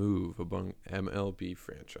I move among MLB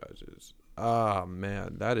franchises? Ah,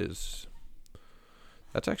 man, that's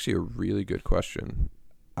actually a really good question.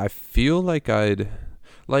 I feel like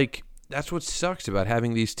that's what sucks about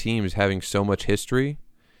having these teams having so much history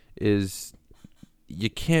is you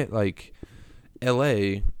can't, like,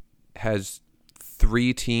 LA has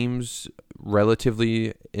 3 teams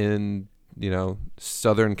relatively in,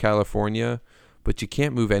 Southern California, but you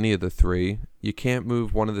can't move any of the 3. You can't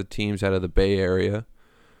move one of the teams out of the Bay Area.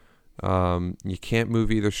 You can't move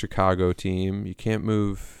either Chicago team. You can't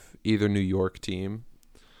move either New York team.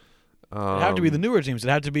 It'd have to be the newer teams.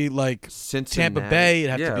 It'd have to be like Cincinnati. Tampa Bay.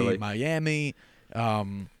 It'd have to be Miami.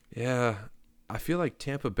 Yeah, I feel like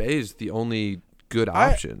Tampa Bay is the only good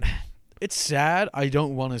option. It's sad. I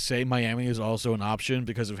don't want to say Miami is also an option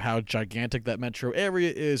because of how gigantic that metro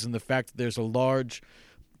area is and the fact that there's a large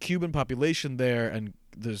Cuban population there, and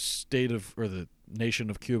the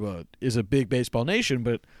nation of Cuba is a big baseball nation,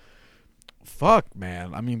 but fuck,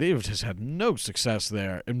 man. I mean, they've just had no success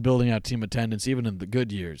there in building out team attendance, even in the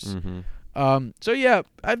good years. Mm-hmm. So, yeah,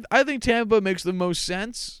 I think Tampa makes the most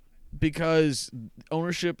sense because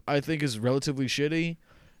ownership, I think, is relatively shitty.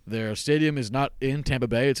 Their stadium is not in Tampa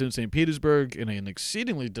Bay. It's in St. Petersburg in an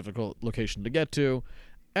exceedingly difficult location to get to,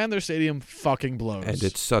 and their stadium fucking blows. And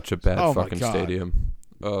it's such a bad fucking stadium.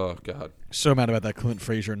 Oh, God. So mad about that Clint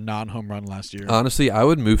Frazier non-home run last year. Honestly, I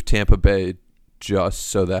would move Tampa Bay just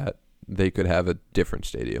so that they could have a different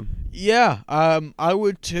stadium. Yeah, I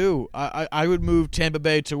would too. I would move Tampa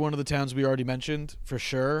Bay to one of the towns we already mentioned for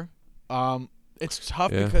sure. It's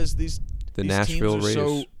tough because these Nashville teams are Rays.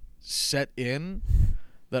 so set in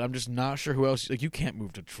that I'm just not sure who else. Like, you can't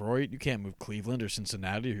move Detroit, you can't move Cleveland or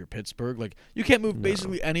Cincinnati or Pittsburgh. Like, you can't move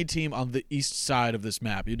basically any team on the east side of this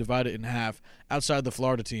map. You divide it in half outside the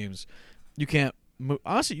Florida teams. You can't move.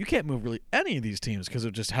 Honestly, you can't move really any of these teams because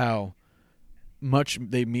of just how much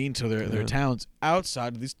they mean to their towns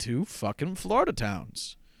outside of these 2 fucking Florida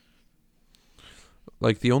towns.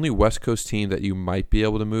 Like, the only West Coast team that you might be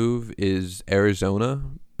able to move is Arizona,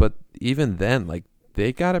 but even then, like,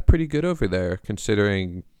 they got it pretty good over there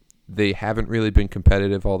considering they haven't really been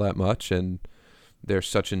competitive all that much and they're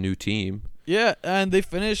such a new team. Yeah, and they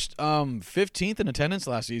finished 15th in attendance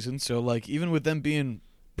last season, so, like, even with them being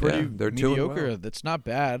pretty mediocre, that's not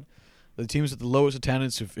bad. The teams with the lowest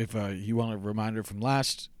attendance, if you want a reminder from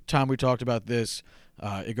last time we talked about this,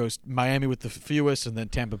 it goes Miami with the fewest, and then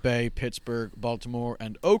Tampa Bay, Pittsburgh, Baltimore,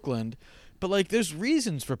 and Oakland. But, like, there's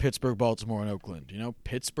reasons for Pittsburgh, Baltimore, and Oakland.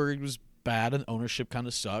 Pittsburgh was bad and ownership kind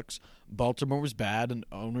of sucks. Baltimore was bad and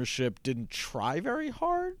ownership didn't try very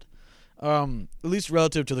hard. At least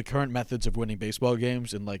relative to the current methods of winning baseball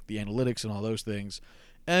games and, like, the analytics and all those things.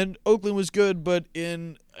 And Oakland was good, but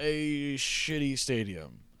in a shitty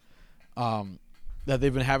stadium. That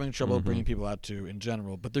they've been having trouble bringing people out to in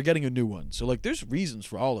general, but they're getting a new one. So, like, there's reasons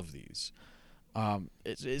for all of these. So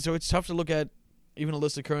it's tough to look at even a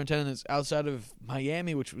list of current attendance outside of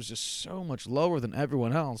Miami, which was just so much lower than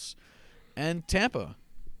everyone else, and Tampa.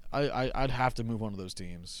 I'd have to move one of those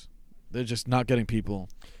teams. They're just not getting people.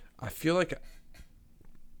 I feel like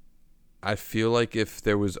if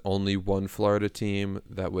there was only one Florida team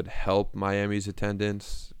that would help Miami's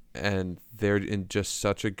attendance, and they're in just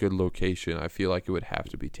such a good location, I feel like it would have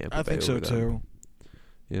to be Tampa Bay. I think so too.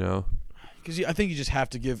 Because I think you just have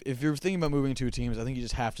to give, if you're thinking about moving 2 teams, I think you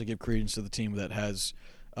just have to give credence to the team that has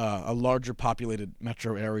a larger populated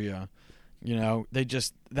metro area.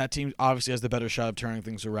 That team obviously has the better shot of turning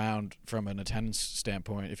things around from an attendance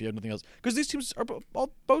standpoint, if you have nothing else. Because these teams are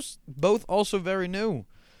both also very new.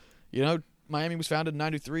 Miami was founded in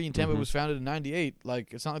 93 and Tampa was founded in 98.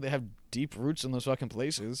 Like, it's not like they have deep roots in those fucking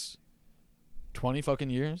places. 20 fucking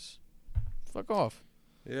years? Fuck off.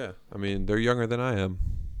 Yeah. I mean, they're younger than I am.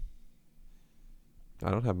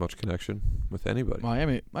 I don't have much connection with anybody.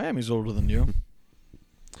 Miami's older than you.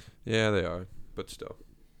 Yeah, they are. But still.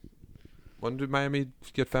 When did Miami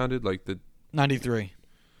get founded? Like the 93.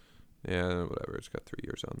 Yeah, whatever. It's got 3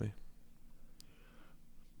 years on me.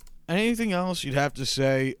 Anything else you'd have to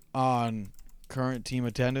say on current team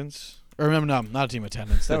attendance? Or no, not team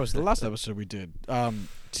attendance. That was the last episode we did.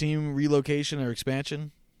 Team relocation or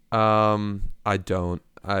expansion? I don't.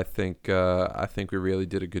 I think we really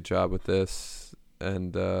did a good job with this,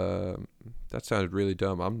 and that sounded really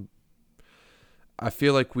dumb. I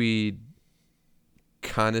feel like we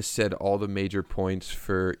kind of said all the major points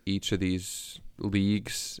for each of these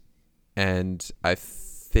leagues, and I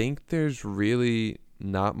think there's really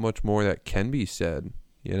not much more that can be said,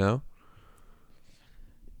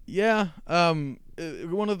 Yeah. One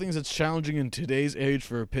of the things that's challenging in today's age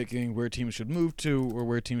for picking where teams should move to or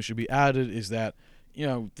where teams should be added is that,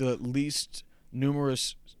 the least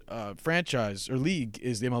numerous franchise or league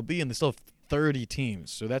is the MLB, and they still have 30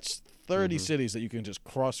 teams. So that's 30 cities that you can just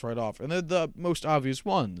cross right off, and they're the most obvious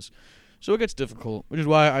ones. So it gets difficult, which is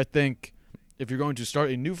why I think if you're going to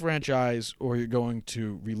start a new franchise or you're going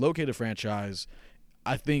to relocate a franchise,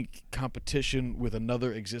 I think competition with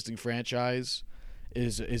another existing franchise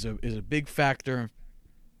is a big factor.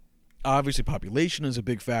 Obviously, population is a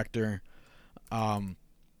big factor, and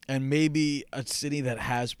maybe a city that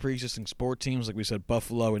has pre-existing sport teams, like we said,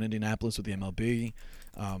 Buffalo and Indianapolis with the MLB.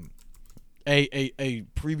 A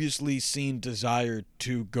previously seen desire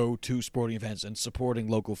to go to sporting events and supporting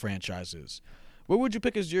local franchises. What would you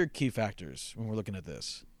pick as your key factors when we're looking at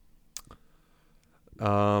this?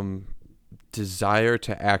 Desire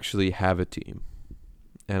to actually have a team.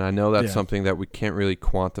 And I know that's something that we can't really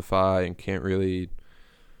quantify and can't really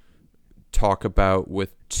talk about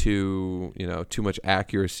with too much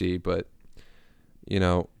accuracy, but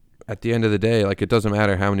at the end of the day, like, it doesn't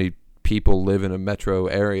matter how many people live in a metro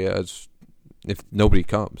area if nobody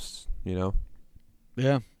comes, Yeah.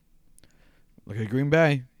 Look at Green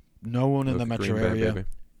Bay. No one in the metro area. Baby.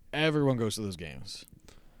 Everyone goes to those games.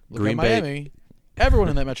 Look at Miami. Everyone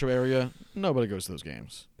in that metro area. Nobody goes to those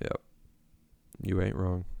games. Yep. You ain't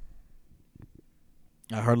wrong.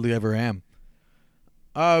 I hardly ever am.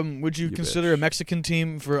 Would you consider a Mexican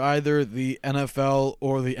team for either the NFL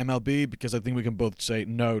or the MLB? Because I think we can both say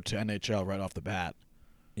no to NHL right off the bat.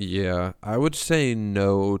 Yeah, I would say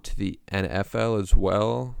no to the NFL as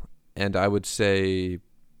well, and I would say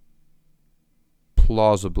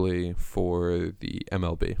plausibly for the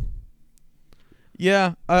MLB.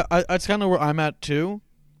 Yeah, I that's kind of where I'm at too.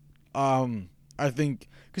 I think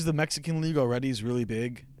because the Mexican League already is really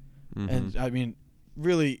big, and I mean,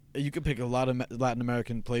 really, you could pick a lot of Latin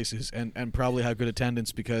American places and probably have good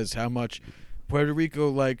attendance because how much Puerto Rico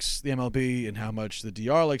likes the MLB and how much the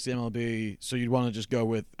DR likes the MLB. So you'd want to just go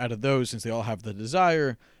with, out of those, since they all have the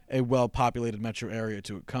desire, a well-populated metro area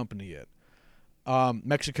to accompany it.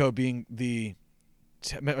 Mexico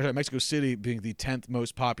City being the 10th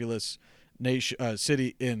most populous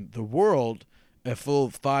city in the world, a full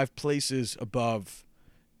 5 places above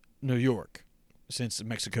New York, since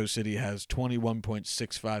Mexico City has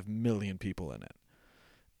 21.65 million people in it.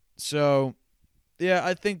 So, yeah,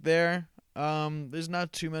 I think there's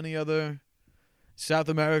not too many other South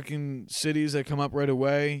American cities that come up right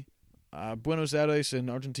away. Buenos Aires and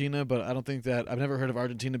Argentina, but I don't think that I've never heard of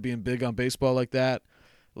Argentina being big on baseball like that.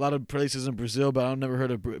 A lot of places in Brazil, but I've never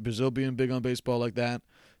heard of Brazil being big on baseball like that.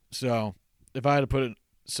 So, if I had to put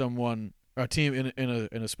a team in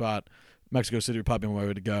a spot, Mexico City would probably be my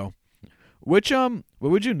way to go. What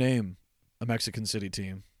would you name a Mexican City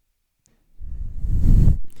team?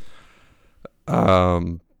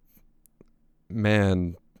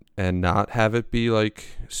 Man, and not have it be like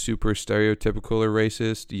super stereotypical or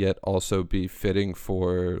racist, yet also be fitting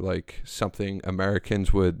for like something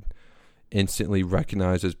Americans would instantly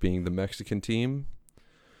recognize as being the Mexican team.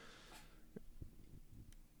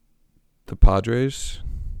 The Padres.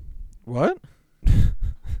 What?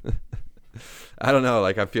 I don't know.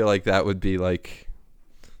 Like, I feel like that would be like,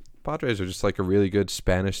 Padres are just like a really good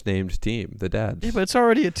Spanish named team. The Dads. Yeah, but it's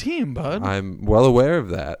already a team, bud. I'm well aware of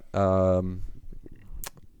that.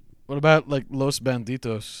 What about like Los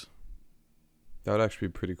Banditos? That would actually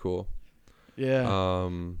be pretty cool. Yeah.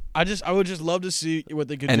 I would just love to see what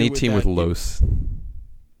they could do. Any with team that. with Los.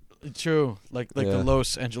 True, like the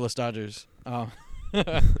Los Angeles Dodgers.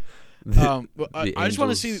 The I just want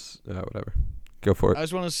to see. Whatever. Go for it. I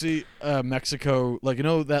just want to see Mexico, like,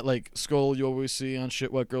 that like skull you always see on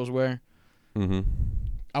shit what girls wear. Mm-hmm.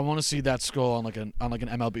 I want to see that skull on an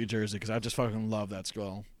MLB jersey because I just fucking love that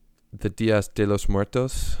skull. The Dias de los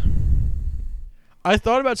Muertos. I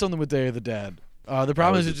thought about something with Day of the Dead. The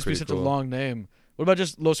problem is it'd just be such a long name. What about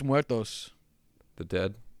just Los Muertos? The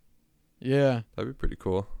Dead. Yeah, that'd be pretty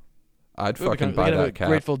cool. I'd fucking buy that cap.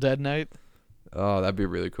 Grateful Dead night. Oh, that'd be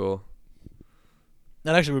really cool.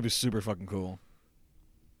 That actually would be super fucking cool.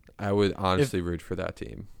 I would honestly root for that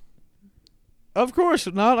team. Of course,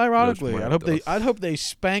 not ironically. I'd hope they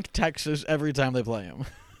spank Texas every time they play them.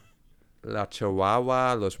 La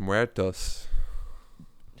Chihuahua, Los Muertos.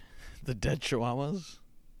 The Dead Chihuahuas?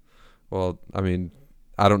 Well, I mean,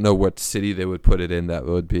 I don't know what city they would put it in that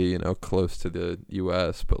would be, close to the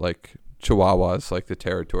U.S., but like Chihuahua is like the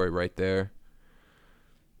territory right there.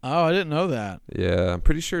 Oh, I didn't know that. Yeah, I'm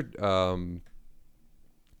pretty sure.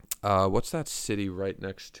 What's that city right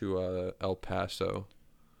next to El Paso?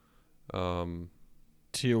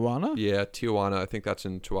 Tijuana? Yeah, Tijuana. I think that's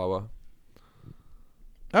in Chihuahua.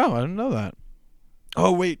 Oh, I didn't know that.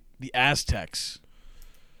 Oh, wait. The Aztecs.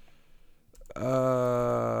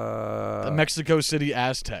 The Mexico City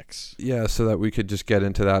Aztecs. Yeah, so that we could just get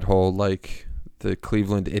into that whole, like, the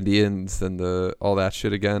Cleveland Indians and all that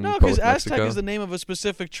shit again. No, because Aztec is the name of a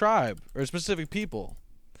specific tribe or a specific people.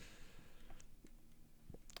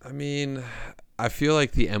 I mean, I feel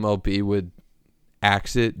like the MLB would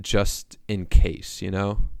axe it just in case, you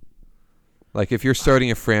know? Like, if you're starting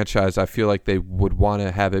a franchise, I feel like they would want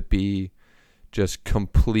to have it be just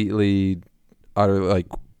completely, utterly, like,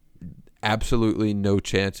 absolutely no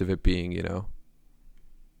chance of it being, you know,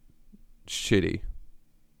 shitty.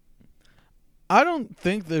 I don't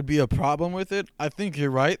think there'd be a problem with it. I think you're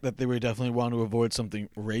right that they would definitely want to avoid something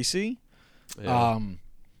racy. Yeah.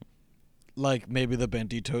 Like maybe the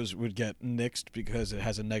Banditos would get nixed because it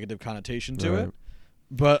has a negative connotation to Right. it.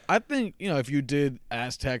 But I think, if you did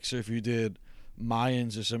Aztecs or if you did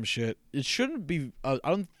Mayans or some shit, it shouldn't be. I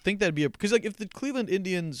don't think that'd be because like if the Cleveland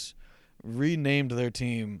Indians renamed their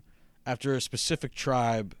team after a specific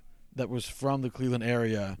tribe that was from the Cleveland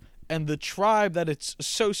area, and the tribe that it's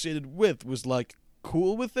associated with was like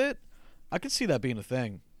cool with it, I could see that being a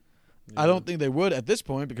thing. I don't think they would at this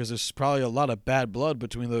point because there's probably a lot of bad blood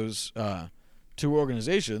between those two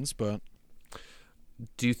organizations. But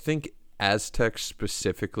Do you think Aztecs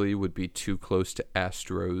specifically would be too close to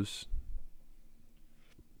Astros?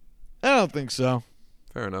 I don't think so.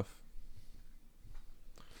 Fair enough.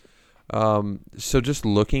 So just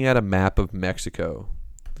looking at a map of Mexico,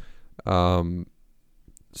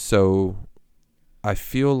 so I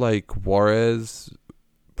feel like Juarez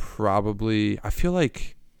probably. I feel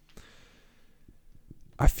like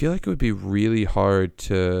it would be really hard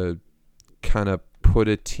to kind of put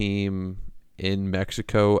a team in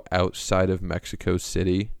Mexico outside of Mexico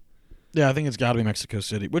City. Yeah, I think it's got to be Mexico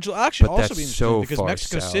City, which will actually But also that's be interesting so because far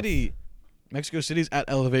Mexico south. City's at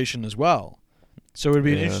elevation as well. So it would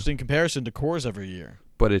be an Yeah. interesting comparison to Coors every year.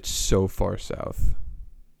 But it's so far south.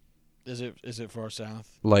 Is it far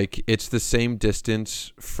south? Like, it's the same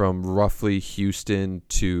distance from roughly Houston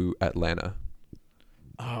to Atlanta.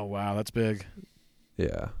 Oh wow, that's big.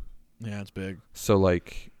 Yeah. Yeah, it's big. So,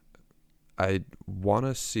 like, I want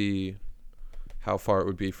to see how far it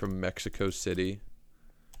would be from Mexico City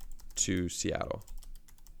to Seattle.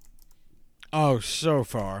 Oh, so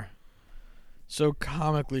far. So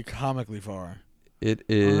comically far. It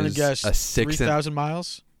I'm gonna is guess a 3,000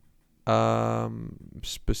 miles.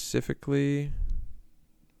 Specifically,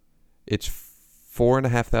 it's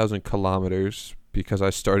 4,500 kilometers because I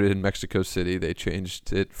started in Mexico City. They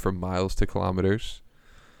changed it from miles to kilometers.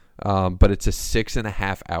 But it's a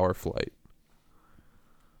 6.5 hour flight.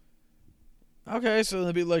 Okay, so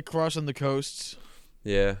it'd be like crossing the coasts.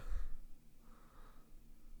 Yeah.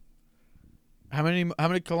 How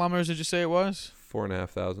many kilometers did you say it was?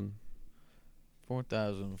 4,500.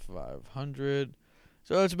 4,500.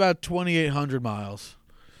 So that's about 2,800 miles.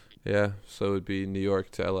 Yeah. So it would be New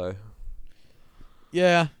York to LA.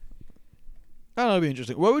 Yeah. I don't know, it'd be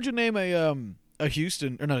interesting. What would you name a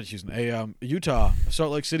Houston or not a Houston, a Utah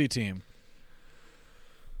Salt Lake City team?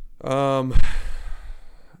 I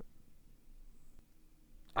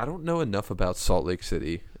don't know enough about Salt Lake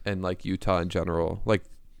City and like Utah in general. Like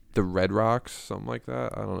the Red Rocks, something like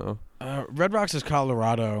that. I don't know. Red Rocks is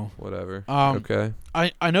Colorado. Whatever. Okay.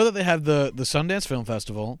 Okay. I know that they have the Sundance Film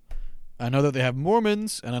Festival. I know that they have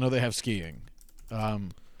Mormons, and I know they have skiing.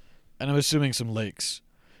 And I'm assuming some lakes.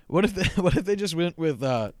 What if they just went with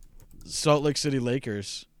Salt Lake City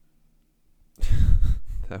Lakers?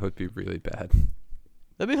 That would be really bad.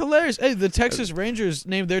 That'd be hilarious. Hey, the Texas Rangers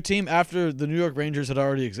named their team after the New York Rangers had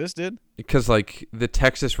already existed. Because like the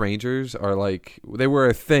Texas Rangers are like they were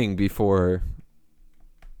a thing before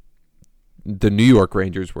the New York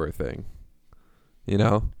Rangers were a thing. You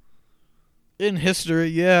know? In history,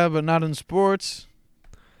 yeah, but not in sports.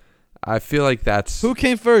 I feel like that's Who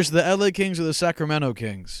came first, the LA Kings or the Sacramento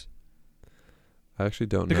Kings? I actually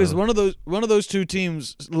don't know. Because one of those two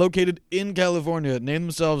teams located in California named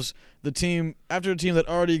themselves the team after a team that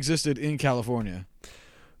already existed in California.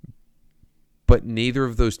 But neither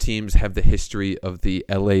of those teams have the history of the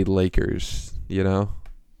LA Lakers, you know?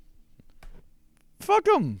 Fuck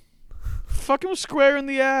them. Fuck them square in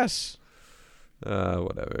the ass.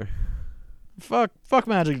 Whatever. Fuck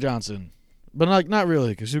Magic Johnson. But like not really,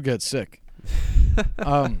 because who gets sick?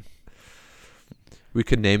 We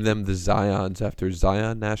could name them the Zions after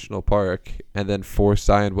Zion National Park and then force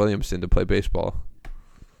Zion Williamson to play baseball.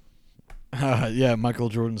 Yeah, Michael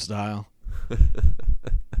Jordan style.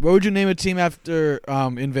 What would you name a team after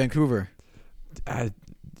in Vancouver?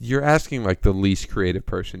 You're asking like the least creative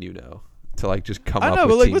person you know to like just come I up know,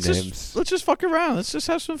 with but like team let's names. just fuck around. Let's just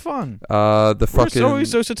have some fun. The We're fucking always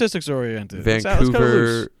so statistics oriented. Let's cut loose.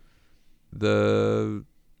 Vancouver, the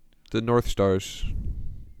North Stars.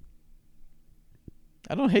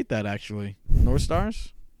 I don't hate that actually. North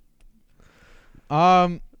Stars.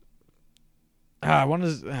 I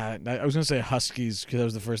wanted. I was gonna say Huskies because that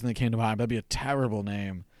was the first thing that came to mind. That'd be a terrible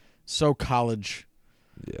name. So college.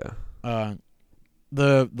 Yeah.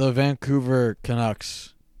 The Vancouver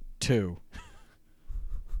Canucks, 2.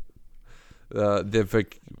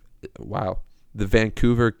 Wow. The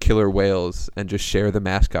Vancouver Killer Whales, and just share the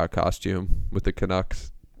mascot costume with the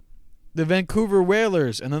Canucks. The Vancouver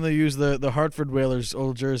Whalers, and then they use the Hartford Whalers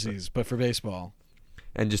old jerseys, but for baseball.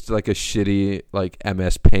 And just like a shitty like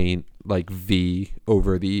MS Paint like V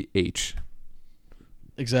over the H.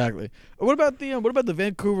 Exactly. What about the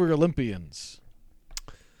Vancouver Olympians?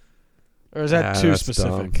 Or is that too that's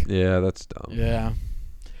specific? Dumb. Yeah, that's dumb. Yeah.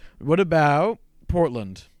 What about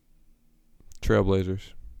Portland?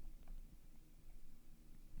 Trailblazers.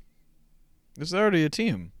 It's already a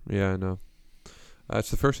team. Yeah, I know. It's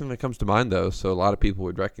the first thing that comes to mind, though, so a lot of people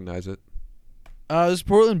would recognize it. There's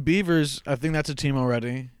Portland Beavers. I think that's a team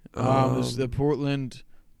already. There's the Portland.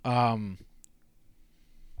 Well,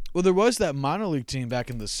 there was that minor league team back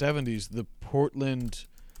in the 70s. The Portland.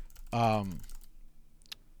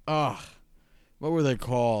 What were they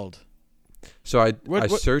called? So I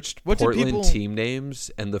searched what Portland team names,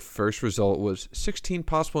 and the first result was 16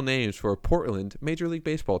 possible names for a Portland Major League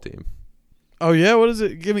Baseball team. Oh yeah, what is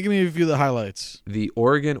it? Give me a few of the highlights. The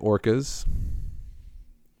Oregon Orcas.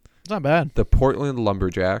 It's not bad. The Portland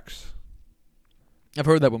Lumberjacks. I've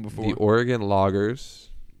heard that one before. The Oregon Loggers.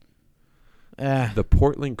 The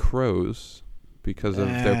Portland Crows, because of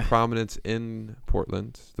their prominence in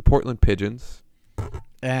Portland. The Portland Pigeons.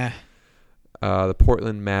 The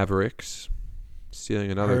Portland Mavericks.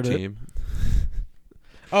 Stealing another Heard team.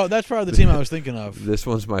 Oh, that's probably the team I was thinking of. This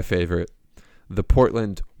one's my favorite. The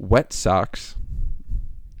Portland Wet Sox.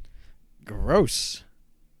 Gross.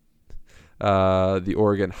 The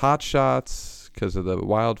Oregon Hot Shots, because of the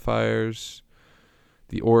wildfires.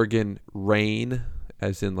 The Oregon Rain,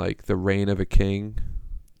 as in like the reign of a king,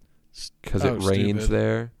 because it rains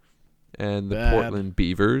there. And the Portland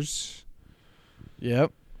Beavers.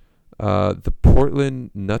 Yep. The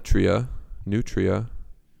Portland Nutria.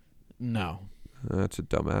 No. That's a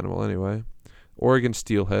dumb animal anyway. Oregon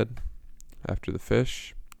Steelhead, after the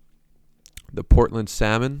fish. The Portland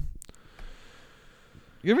Salmon.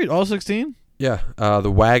 You read all 16? Yeah.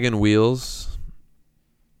 The Wagon Wheels.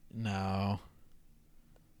 No.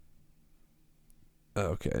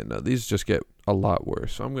 Okay, no, these just get a lot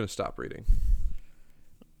worse, so I'm going to stop reading.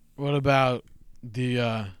 What about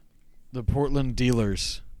the Portland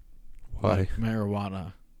Dealers? Why? Like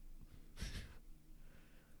marijuana.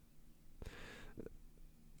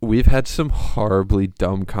 We've had some horribly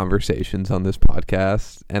dumb conversations on this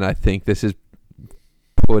podcast, and I think this is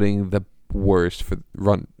putting the worst for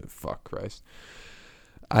fuck Christ.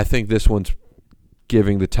 I think this one's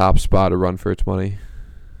giving the top spot a run for its money.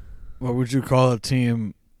 What would you call a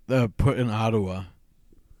team put in Ottawa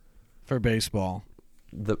for baseball?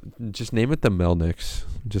 Just name it the Melnicks,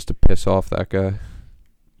 just to piss off that guy.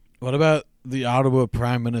 What about the Ottawa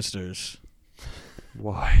Prime Ministers?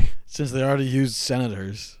 Why? Since they already used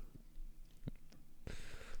senators.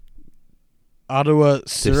 Ottawa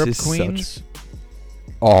Syrup Queens.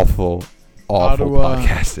 Awful Ottawa,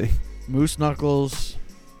 podcasting. Moose Knuckles.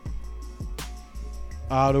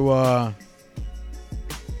 Ottawa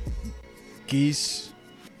Geese.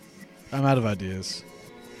 I'm out of ideas.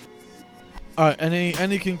 All right,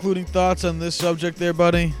 any concluding thoughts on this subject there,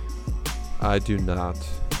 buddy? I do not.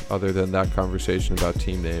 Other than that conversation about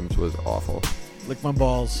team names was awful. Lick my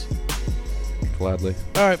balls. Gladly.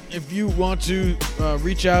 All right, if you want to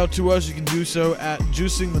reach out to us, you can do so at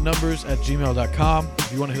juicingthenumbers@gmail.com.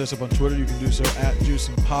 If you want to hit us up on Twitter, you can do so at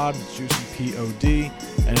juicingpod. It's juicingpod.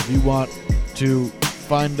 And if you want to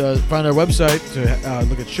find our website to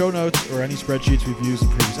look at show notes or any spreadsheets we've used in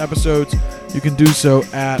previous episodes, you can do so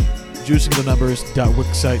at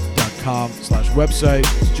juicingthenumbers.wixsite.com/website.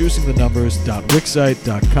 It's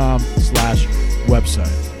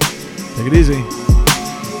juicingthenumbers.wixsite.com/website. Take it easy.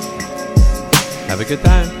 Have a good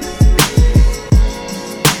time.